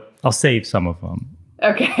questions, but I'll save some of them.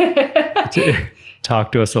 Okay.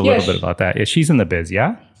 Talk to us a little bit about that. Yeah, she's in the biz,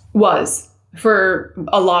 yeah? Was for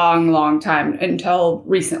a long, long time until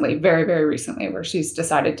recently, very, very recently, where she's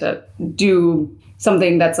decided to do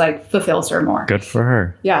something that's like fulfills her more. Good for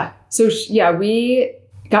her. Yeah. So we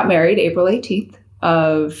got married April 18th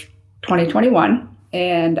of 2021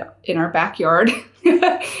 and in our backyard,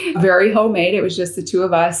 very homemade. It was just the two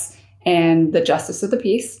of us and the justice of the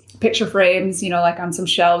peace. Picture frames, like on some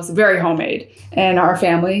shelves, very homemade. And our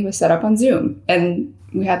family was set up on Zoom. And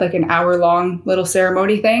we had like an hour-long little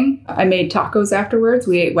ceremony thing. I made tacos afterwards.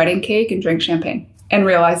 We ate wedding cake and drank champagne and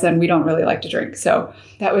realized then we don't really like to drink. So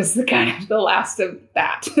that was the last of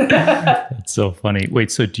that. That's so funny. Wait,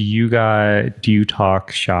 so do you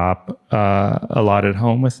talk shop a lot at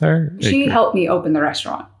home with her? She helped me open the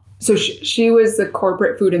restaurant. So she was the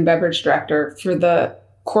corporate food and beverage director for the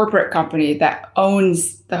corporate company that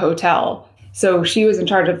owns the hotel. So she was in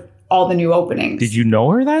charge of all the new openings. Did you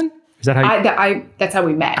know her then? Is that how that's how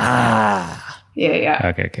we met.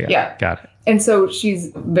 Yeah. Okay. Yeah. Got it. And so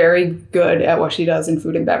she's very good at what she does in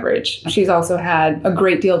food and beverage. She's also had a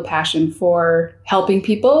great deal of passion for helping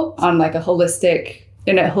people on like in a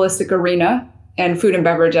holistic arena. And food and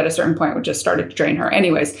beverage at a certain point would just started to drain her.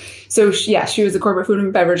 Anyways, so she was the corporate food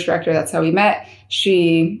and beverage director. That's how we met.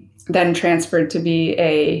 She then transferred to be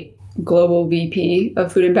a global VP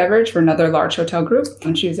of food and beverage for another large hotel group.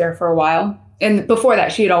 And she was there for a while. And before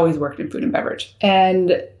that, she had always worked in food and beverage.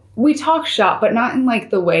 And we talk shop, but not in like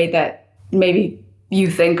the way that maybe you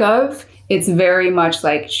think of. It's very much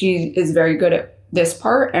like she is very good at this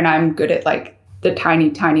part and I'm good at like the tiny,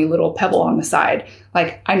 tiny little pebble on the side.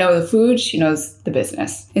 Like I know the food, she knows the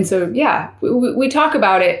business. And so, we talk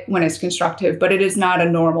about it when it's constructive, but it is not a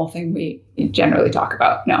normal thing we generally talk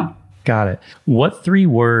about. No. Got it. What 3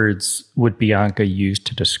 words would Bianca use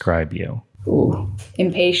to describe you? Ooh,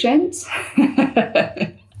 impatient,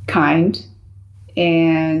 kind,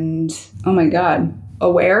 and oh my God,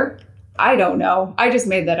 aware. I don't know. I just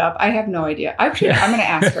made that up. I have no idea. I'm going to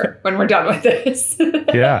ask her when we're done with this.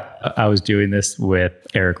 Yeah. I was doing this with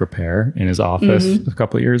Eric Repair in his office a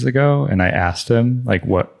couple of years ago. And I asked him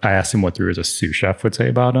what 3 words a sous chef would say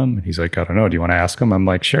about him. And he's like, I don't know. Do you want to ask him? I'm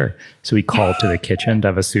like, sure. So he called to the kitchen to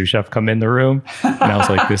have a sous chef come in the room. And I was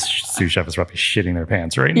like, this sous chef is probably shitting their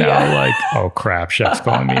pants right now. Yeah. Like, oh crap, chef's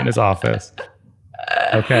calling me in his office.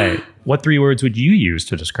 Okay. What 3 words would you use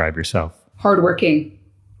to describe yourself? Hardworking.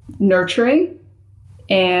 Nurturing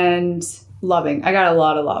and loving. I got a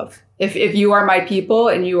lot of love. If you are my people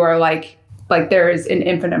and you are like there is an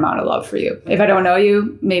infinite amount of love for you. If I don't know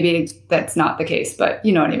you, maybe that's not the case, but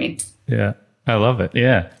you know what I mean. Yeah, I love it.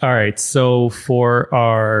 Yeah. All right. So for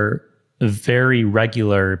our very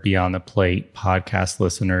regular Beyond the Plate podcast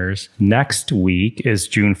listeners, next week is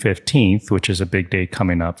June 15th, which is a big day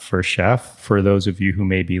coming up for Chef. For those of you who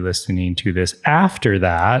may be listening to this after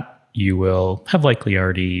that, you will have likely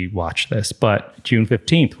already watched this, but June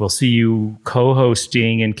 15th, we'll see you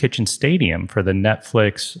co-hosting in Kitchen Stadium for the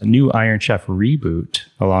Netflix new Iron Chef reboot,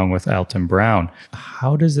 along with Alton Brown.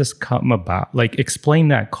 How does this come about? Like, explain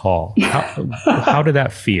that call. How did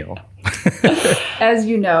that feel? As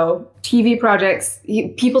you know, TV projects,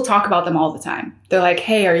 people talk about them all the time. They're like,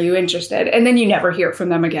 hey, are you interested? And then you never hear from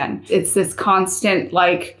them again. It's this constant,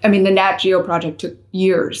 the Nat Geo project took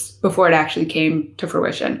years before it actually came to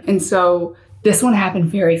fruition. And so this one happened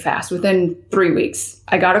very fast. Within 3 weeks,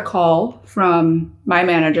 I got a call from my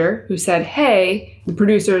manager who said, hey, the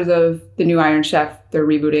producers of the new Iron Chef, they're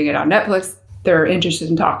rebooting it on Netflix. They're interested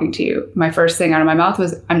in talking to you. My first thing out of my mouth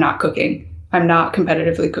was, I'm not cooking. I'm not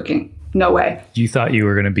competitively cooking. No way. You thought you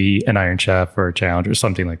were going to be an Iron Chef or a challenge or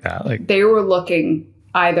something like that. They were looking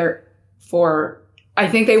either I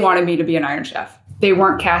think they wanted me to be an Iron Chef. They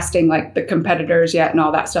weren't casting the competitors yet and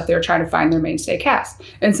all that stuff. They were trying to find their mainstay cast.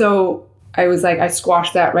 And so I was I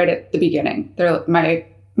squashed that right at the beginning. My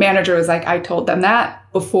manager was like, I told them that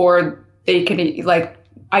before they can,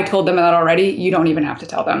 I told them that already. You don't even have to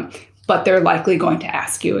tell them, but they're likely going to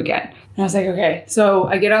ask you again. And I was like, okay. So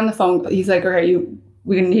I get on the phone. He's like, okay,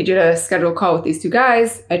 we need you to schedule a call with these two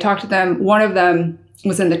guys. I talked to them. One of them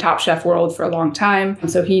was in the Top Chef world for a long time,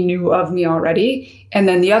 so he knew of me already. And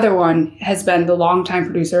then the other one has been the longtime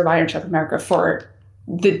producer of Iron Chef America for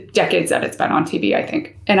the decades that it's been on TV, I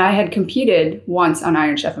think. And I had competed once on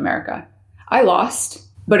Iron Chef America. I lost,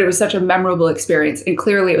 but it was such a memorable experience. And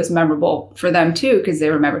clearly it was memorable for them too, because they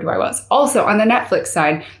remembered who I was. Also, on the Netflix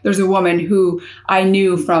side, there's a woman who I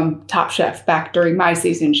knew from Top Chef back during my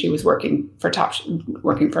season. She was working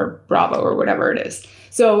for Bravo or whatever it is.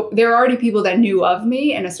 So there are already people that knew of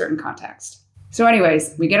me in a certain context. So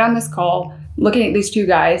anyways, we get on this call, looking at these two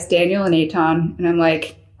guys, Daniel and Eitan, and I'm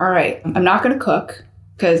like, all right, I'm not going to cook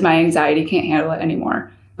because my anxiety can't handle it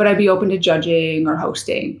anymore. But I'd be open to judging or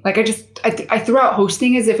hosting. Like I threw out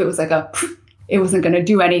hosting as if it was like it wasn't going to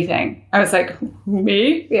do anything. I was like,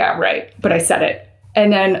 me? Yeah, right. But I said it.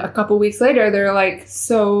 And then a couple weeks later, they're like,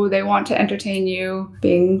 so they want to entertain you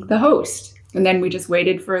being the host. And then we just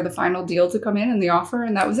waited for the final deal to come in and the offer,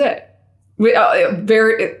 and that was it.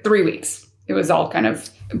 3 weeks. It was all kind of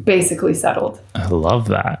basically settled. I love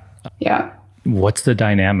that. Yeah. What's the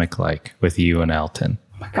dynamic like with you and Elton?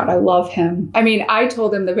 Oh my God, I love him. I mean, I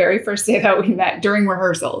told him the very first day that we met during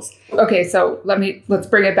rehearsals. Okay, so let's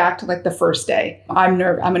bring it back to like the first day. I'm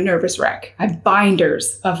a nervous wreck. I have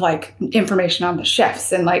binders of like information on the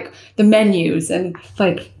chefs and like the menus and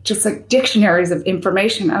like just like dictionaries of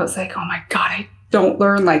information. I was like, oh my God, I don't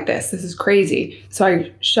learn like this. This is crazy. So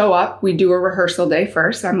I show up, we do a rehearsal day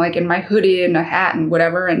first. I'm like in my hoodie and a hat and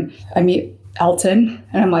whatever. And I meet Elton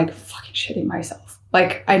and I'm like fucking shitting myself.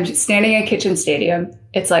 Like I'm just standing in Kitchen Stadium.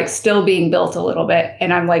 It's like still being built a little bit.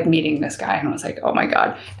 And I'm like meeting this guy and I was like, oh my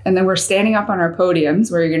God. And then we're standing up on our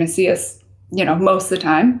podiums where you're going to see us, most of the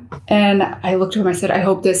time. And I looked to him, I said, I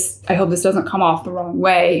hope this doesn't come off the wrong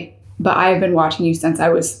way, but I've been watching you since I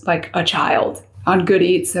was like a child on Good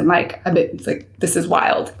Eats. And it's like, this is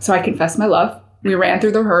wild. So I confessed my love. We ran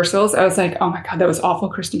through the rehearsals. I was like, oh my God, that was awful.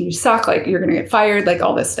 Christine, you suck. Like, you're going to get fired, like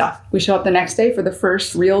all this stuff. We show up the next day for the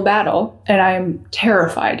first real battle. And I'm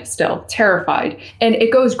terrified, still terrified. And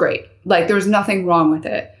it goes great. Like, there's nothing wrong with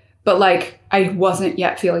it. But like, I wasn't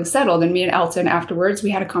yet feeling settled. And me and Elton afterwards, we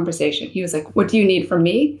had a conversation. He was like, what do you need from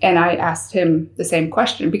me? And I asked him the same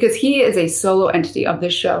question because he is a solo entity of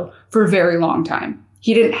this show for a very long time.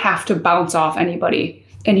 He didn't have to bounce off anybody.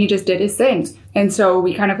 And he just did his thing. And so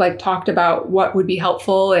we kind of like talked about what would be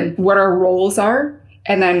helpful and what our roles are.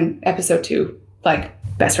 And then episode 2, like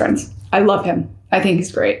best friends. I love him. I think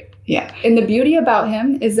he's great. Yeah. And the beauty about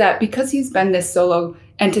him is that because he's been this solo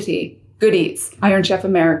entity, Good Eats, Iron Chef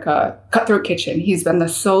America, Cutthroat Kitchen, he's been the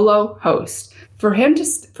solo host. For him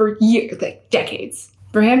for years, like decades,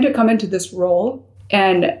 for him to come into this role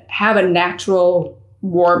and have a natural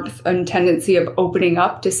warmth and tendency of opening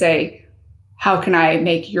up to say, how can I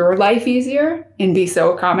make your life easier and be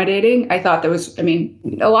so accommodating? I thought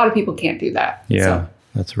a lot of people can't do that. Yeah, so.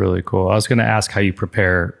 That's really cool. I was going to ask how you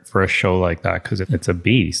prepare for a show like that because it's a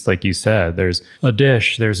beast. Like you said, there's a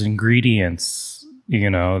dish, there's ingredients,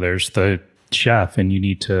 there's the chef, and you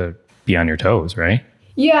need to be on your toes, right?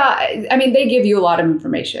 Yeah, I mean, they give you a lot of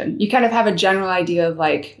information. You kind of have a general idea of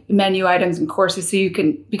like menu items and courses so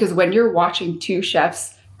because when you're watching two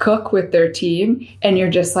chefs cook with their team and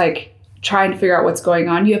you're just like, trying to figure out what's going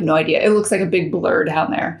on, you have no idea. It looks like a big blur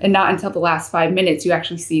down there. And not until the last 5 minutes, you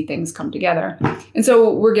actually see things come together. And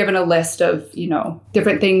so we're given a list of,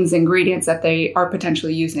 different things, ingredients that they are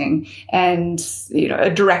potentially using and,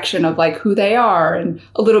 a direction of like who they are and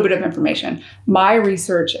a little bit of information. My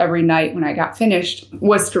research every night when I got finished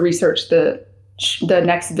was to research the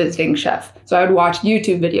next visiting chef. So I would watch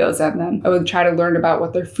YouTube videos on them. I would try to learn about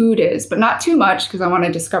what their food is, but not too much because I want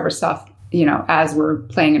to discover stuff as we're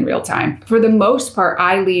playing in real time. For the most part,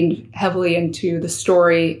 I leaned heavily into the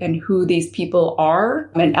story and who these people are.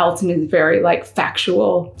 And Elton is very like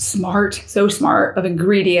factual, so smart of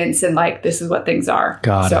ingredients and like, this is what things are.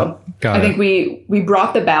 Got it. I think we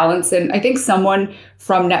brought the balance. And I think someone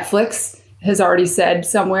from Netflix has already said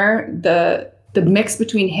somewhere the mix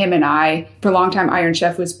between him and I, for a long time, Iron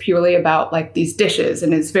Chef was purely about like these dishes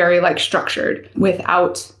and it's very like structured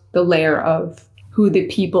without the layer of who the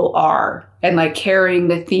people are and like carrying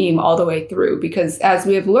the theme all the way through. Because as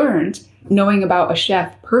we have learned, knowing about a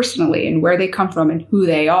chef personally and where they come from and who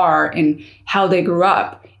they are and how they grew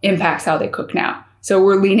up impacts how they cook now. So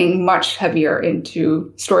we're leaning much heavier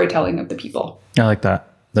into storytelling of the people. I like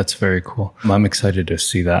that. That's very cool. I'm excited to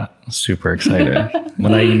see that. Super excited.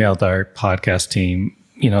 When I emailed our podcast team,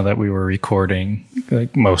 that we were recording,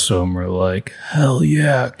 like most of them were like, hell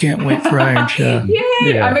yeah, can't wait for Iron Chef. Yay!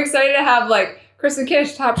 Yeah. I'm excited to have like Kristen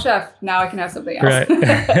Kish, Top Chef. Now I can have something else.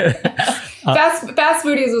 Right. Fast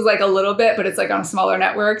Foodies was like a little bit, but it's like on a smaller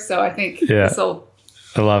network. So I think this will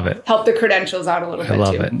I love it. Help the credentials out a little bit too. I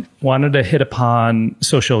love it. Wanted to hit upon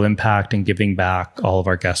social impact and giving back. All of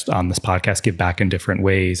our guests on this podcast give back in different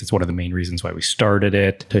ways. It's one of the main reasons why we started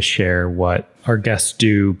it, to share what our guests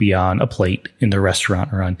do beyond a plate in the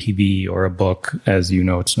restaurant or on TV or a book. As you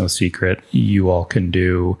know, it's no secret, you all can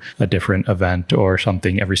do a different event or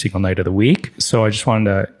something every single night of the week. So I just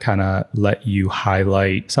wanted to kind of let you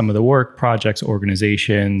highlight some of the work, projects,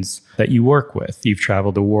 organizations that you work with. You've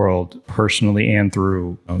traveled the world personally and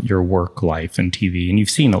through your work life and TV, and you've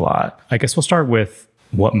seen a lot. I guess we'll start with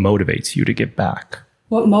what motivates you to give back.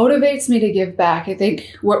 What motivates me to give back, I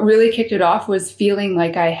think what really kicked it off was feeling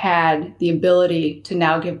like I had the ability to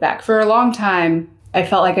now give back. For a long time, I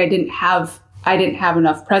felt like I didn't have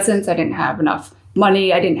enough presence. I didn't have enough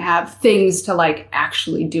money. I didn't have things to like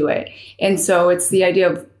actually do it. And so it's the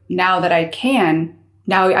idea of now that I can,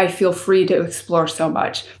 now I feel free to explore so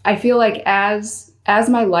much. I feel like as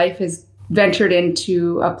my life has ventured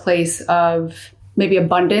into a place of maybe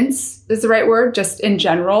abundance is the right word, just in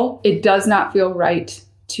general, it does not feel right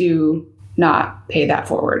to not pay that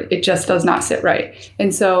forward. It just does not sit right.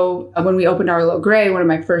 And so when we opened Our Little Gray, one of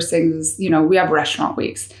my first things is, we have restaurant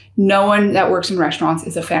weeks. No one that works in restaurants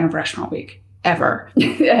is a fan of restaurant week, ever.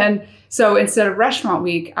 And so instead of restaurant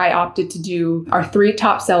week, I opted to do our 3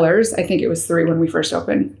 top sellers. I think it was 3 when we first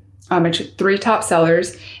opened. I took 3 top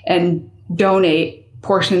sellers and donate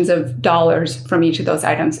portions of dollars from each of those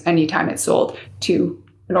items anytime it's sold to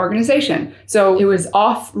an organization. So it was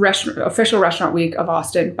off official restaurant week of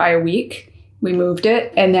Austin by a week. We moved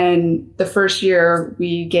it. And then the first year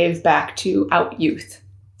we gave back to Out Youth.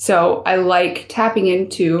 So I like tapping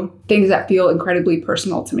into things that feel incredibly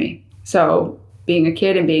personal to me. So being a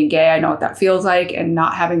kid and being gay, I know what that feels like, and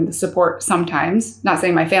not having the support sometimes. Not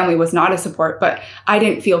saying my family was not a support, but I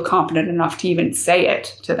didn't feel confident enough to even say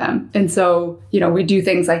it to them. And so, we do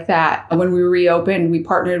things like that. When we reopened, we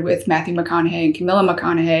partnered with Matthew McConaughey and Camilla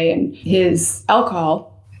McConaughey and his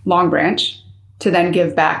alcohol, Long Branch, to then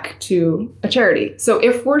give back to a charity. So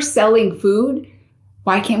if we're selling food,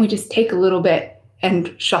 why can't we just take a little bit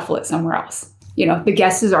and shuffle it somewhere else? The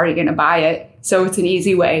guest is already going to buy it. So it's an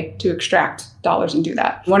easy way to extract dollars and do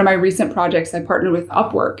that. One of my recent projects, I partnered with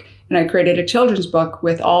Upwork, and I created a children's book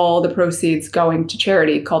with all the proceeds going to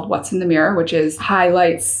charity called What's in the Mirror, which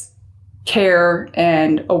highlights care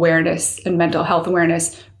and awareness and mental health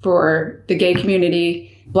awareness for the gay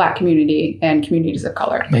community, Black community, and communities of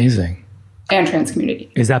color. Amazing. And trans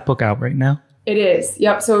community. Is that book out right now? It is.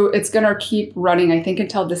 Yep. So it's going to keep running, I think,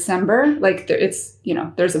 until December. Like it's,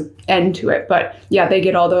 there's an end to it, but yeah, they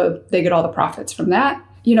get all the profits from that.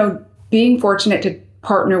 Being fortunate to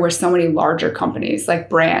partner with so many larger companies like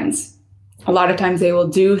brands, a lot of times they will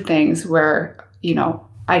do things where,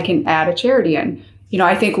 I can add a charity in.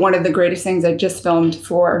 I think one of the greatest things I just filmed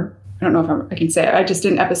for, I don't know if I can say it, I just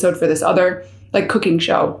did an episode for this other cooking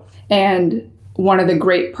show. And one of the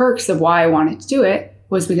great perks of why I wanted to do it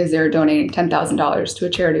was because they were donating $10,000 to a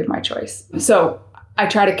charity of my choice. So I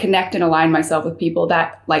try to connect and align myself with people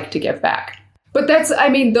that like to give back. But those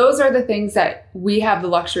are the things that we have the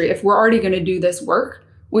luxury. If we're already going to do this work,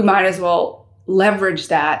 we might as well leverage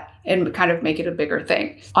that and kind of make it a bigger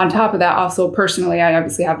thing. On top of that, also personally, I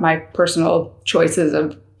obviously have my personal choices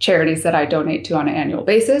of charities that I donate to on an annual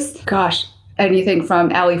basis. Gosh, anything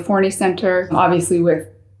from Ali Forney Center, obviously with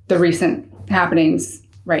the recent happenings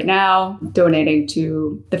right now, donating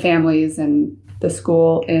to the families and the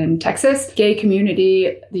school in Texas, gay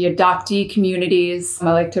community, the adoptee communities.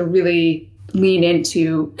 I like to really lean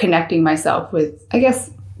into connecting myself with, I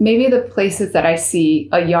guess, maybe the places that I see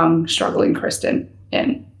a young, struggling Kristen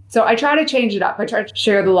in. So I try to change it up. I try to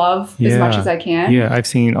share the love as much as I can. Yeah, I've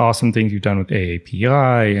seen awesome things you've done with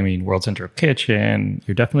AAPI. World Central Kitchen.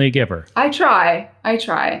 You're definitely a giver. I try.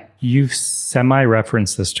 You've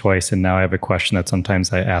semi-referenced this twice, and now I have a question that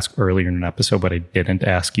sometimes I ask earlier in an episode, but I didn't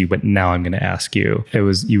ask you, but now I'm going to ask you.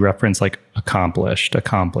 You referenced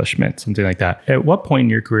accomplishment, something like that. At what point in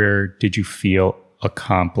your career did you feel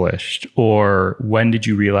accomplished? Or when did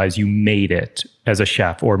you realize you made it as a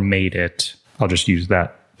chef, or made it? I'll just use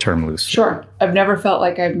that term loose. Sure. I've never felt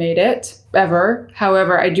like I've made it, ever.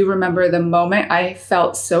 However, I do remember the moment I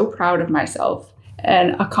felt so proud of myself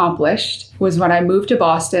and accomplished was when I moved to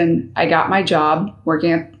Boston. I got my job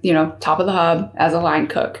working at, Top of the Hub as a line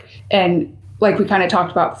cook. And like we kind of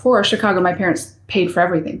talked about before, Chicago, my parents paid for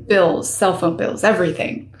everything, bills, cell phone bills,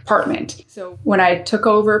 everything, apartment. So when I took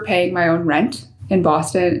over paying my own rent in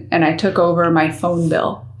Boston and I took over my phone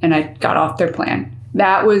bill and I got off their plan,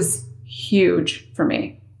 that was huge for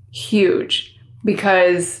me. Huge,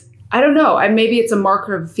 because I don't know. Maybe it's a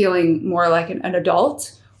marker of feeling more like an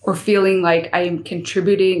adult, or feeling like I am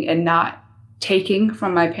contributing and not taking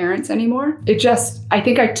from my parents anymore. I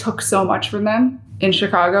think I took so much from them in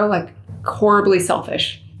Chicago, like horribly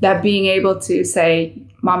selfish, that being able to say,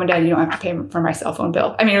 Mom and Dad, you don't have to pay for my cell phone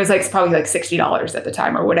bill. I mean, it was like probably like $60 at the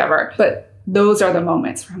time or whatever. But those are the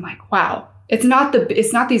moments where I'm like, wow, it's not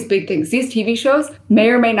these big things. These TV shows may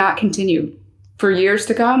or may not continue for years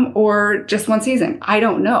to come, or just one season. I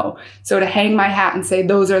don't know. So to hang my hat and say,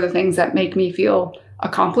 those are the things that make me feel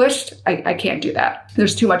accomplished, I can't do that.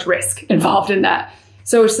 There's too much risk involved in that.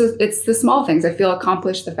 So it's the small things. I feel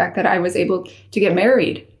accomplished. The fact that I was able to get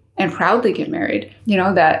married and proudly get married,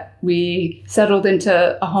 that we settled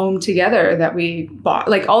into a home together, that we bought,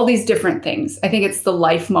 like all these different things. I think it's the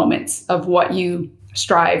life moments of what you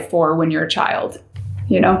strive for when you're a child.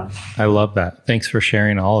 I love that. Thanks for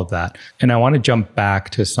sharing all of that. And I want to jump back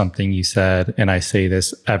to something you said, and I say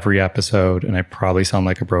this every episode, and I probably sound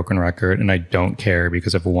like a broken record, and I don't care,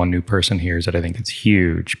 because if one new person hears it, I think it's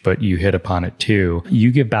huge, but you hit upon it too.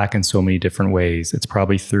 You give back in so many different ways. It's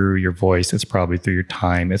probably through your voice. It's probably through your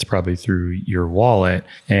time. It's probably through your wallet.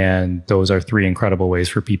 And those are 3 incredible ways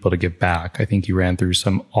for people to give back. I think you ran through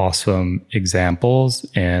some awesome examples,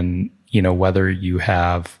 and, whether you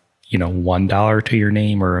have $1 to your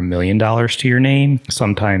name or $1 million to your name.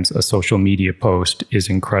 Sometimes a social media post is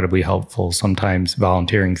incredibly helpful. Sometimes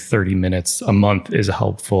volunteering 30 minutes a month is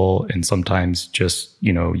helpful. And sometimes just,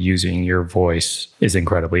 using your voice is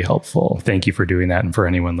incredibly helpful. Thank you for doing that. And for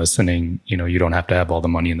anyone listening, you don't have to have all the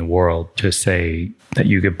money in the world to say that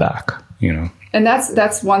you give back, And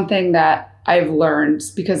that's one thing that I've learned,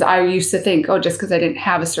 because I used to think, just because I didn't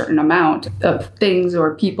have a certain amount of things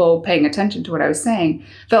or people paying attention to what I was saying,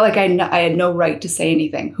 felt like I had no right to say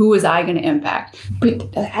anything. Who was I going to impact?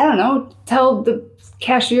 But I don't know, tell the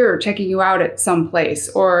cashier checking you out at some place,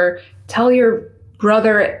 or tell your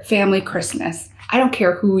brother at family Christmas. I don't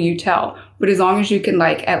care who you tell, but as long as you can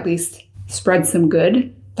at least spread some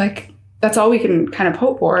good, that's all we can kind of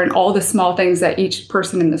hope for. And all the small things that each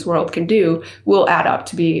person in this world can do will add up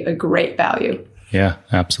to be a great value. Yeah,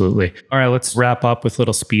 absolutely. All right, let's wrap up with a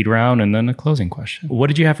little speed round and then a closing question. What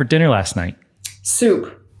did you have for dinner last night?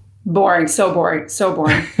 Soup. Boring. So boring. So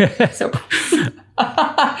boring. So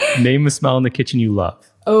boring. Name a smell in the kitchen you love.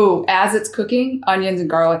 Oh, as it's cooking, onions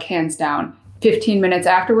and garlic, hands down. 15 minutes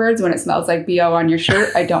afterwards, when it smells like BO on your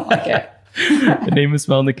shirt, I don't like it. Name a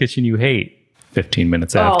smell in the kitchen you hate. 15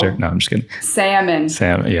 minutes after. No, I'm just kidding. Salmon.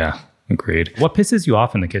 Yeah, agreed. What pisses you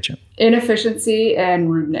off in the kitchen? Inefficiency and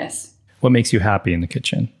rudeness. What makes you happy in the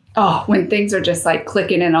kitchen? Oh, when things are just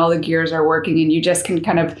clicking and all the gears are working, and you just can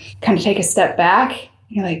kind of take a step back. And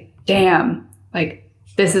you're like, damn,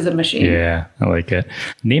 this is a machine. Yeah, I like it.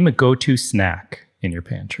 Name a go-to snack in your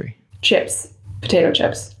pantry. Chips. Potato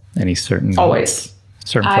chips. Any certain? Always.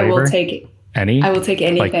 Certain flavor? I will take it. Any? I will take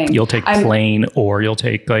anything. You'll take plain, or you'll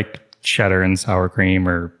take cheddar and sour cream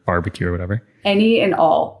or barbecue or whatever? Any and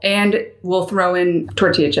all. And we'll throw in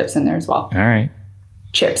tortilla chips in there as well. All right.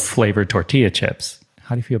 Chips. Flavored tortilla chips.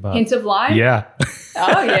 How do you feel about it? Hint of lime? Yeah.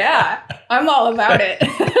 Oh, yeah. I'm all about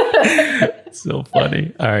it. So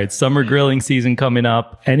funny. All right. Summer grilling season coming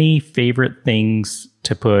up. Any favorite things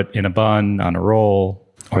to put in a bun, on a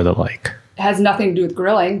roll, or the like? It has nothing to do with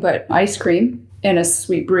grilling, but ice cream in a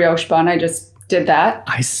sweet brioche bun. I just did that.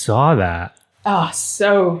 I saw that. Oh,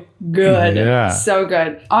 so good. Yeah. So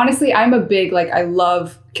good. Honestly, I'm a big, I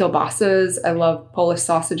love kielbasa's. I love Polish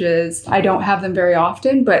sausages. I don't have them very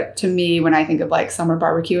often, but to me, when I think of summer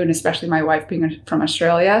barbecue, and especially my wife being from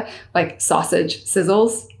Australia, sausage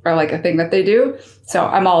sizzles are a thing that they do. So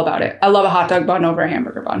I'm all about it. I love a hot dog bun over a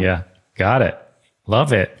hamburger bun. Yeah. Got it.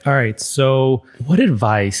 Love it. All right. So what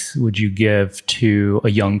advice would you give to a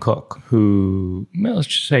young cook who, let's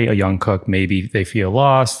just say a young cook, maybe they feel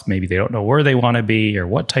lost, maybe they don't know where they want to be, or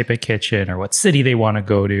what type of kitchen or what city they want to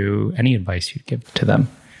go to? Any advice you'd give to them?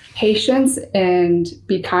 Patience, and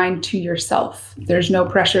be kind to yourself. There's no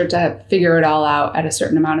pressure to figure it all out at a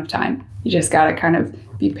certain amount of time. You just got to kind of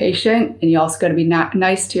be patient, and you also got to be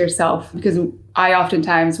nice to yourself, because I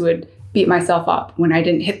oftentimes would beat myself up when I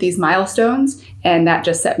didn't hit these milestones, and that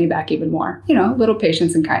just set me back even more. A little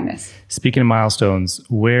patience and kindness. Speaking of milestones,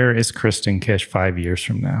 where is Kristen Kish 5 years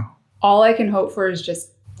from now? All I can hope for is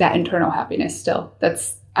just that internal happiness still.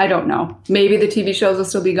 I don't know. Maybe the TV shows will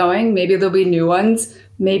still be going. Maybe there'll be new ones.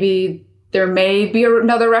 Maybe there may be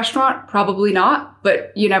another restaurant. Probably not,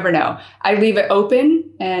 but you never know. I leave it open,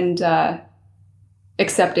 and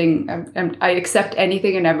accepting. I accept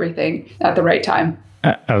anything and everything at the right time.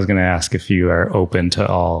 I was going to ask if you are open to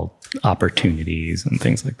all opportunities and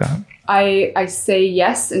things like that. I say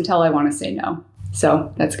yes until I want to say no.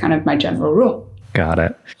 So that's kind of my general rule. Got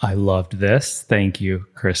it. I loved this. Thank you,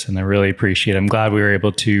 Kristen. I really appreciate it. I'm glad we were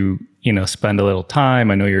able to, spend a little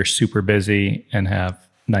time. I know you're super busy and have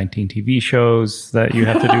 19 TV shows that you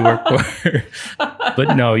have to do work for.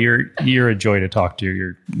 But no, you're a joy to talk to.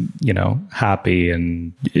 You're, happy,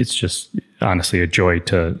 and it's just honestly a joy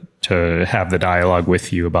to have the dialogue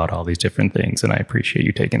with you about all these different things. And I appreciate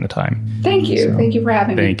you taking the time. Thank you. So, thank you for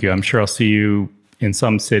having me. Thank you. I'm sure I'll see you in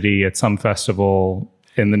some city at some festival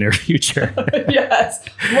in the near future. Yes.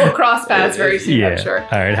 We'll cross paths very soon, I'm sure.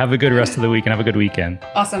 All right. Have a good rest of the week and have a good weekend.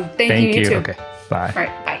 Awesome. Thank you. You too. Okay. Bye. All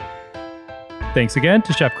right. Bye. Thanks again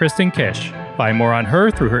to Chef Kristen Kish. Find more on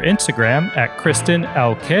her through her Instagram at Kristen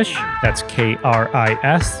L. Kish. That's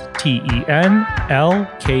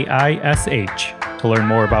KristenLKish. To learn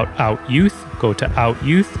more about Out Youth, go to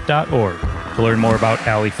outyouth.org. To learn more about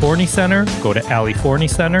Ali Forney Center, go to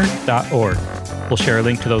aliforneycenter.org. We'll share a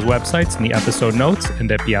link to those websites in the episode notes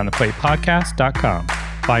and at beyondtheplatepodcast.com.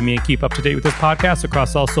 Find me and keep up to date with this podcast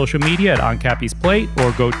across all social media at On Cappy's Plate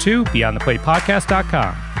or go to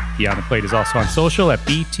beyondtheplatepodcast.com. Beyond the Plate is also on social at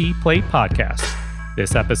BT Plate Podcast.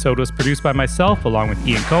 This episode was produced by myself along with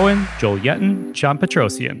Ian Cohen, Joel Yetton, Sean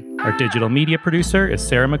Petrosian. Our digital media producer is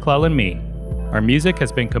Sarah McClellan-Mee. Our music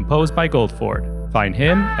has been composed by Goldford. Find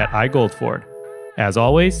him at iGoldford. As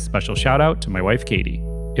always, special shout out to my wife, Katie.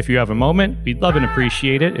 If you have a moment, we'd love and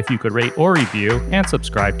appreciate it if you could rate or review and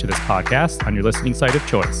subscribe to this podcast on your listening site of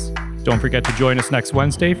choice. Don't forget to join us next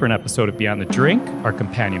Wednesday for an episode of Beyond the Drink, our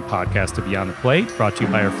companion podcast to Beyond the Plate, brought to you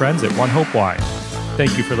by our friends at One Hope Wine.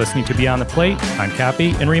 Thank you for listening to Beyond the Plate. I'm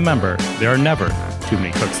Cappy, and remember, there are never too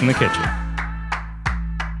many cooks in the kitchen.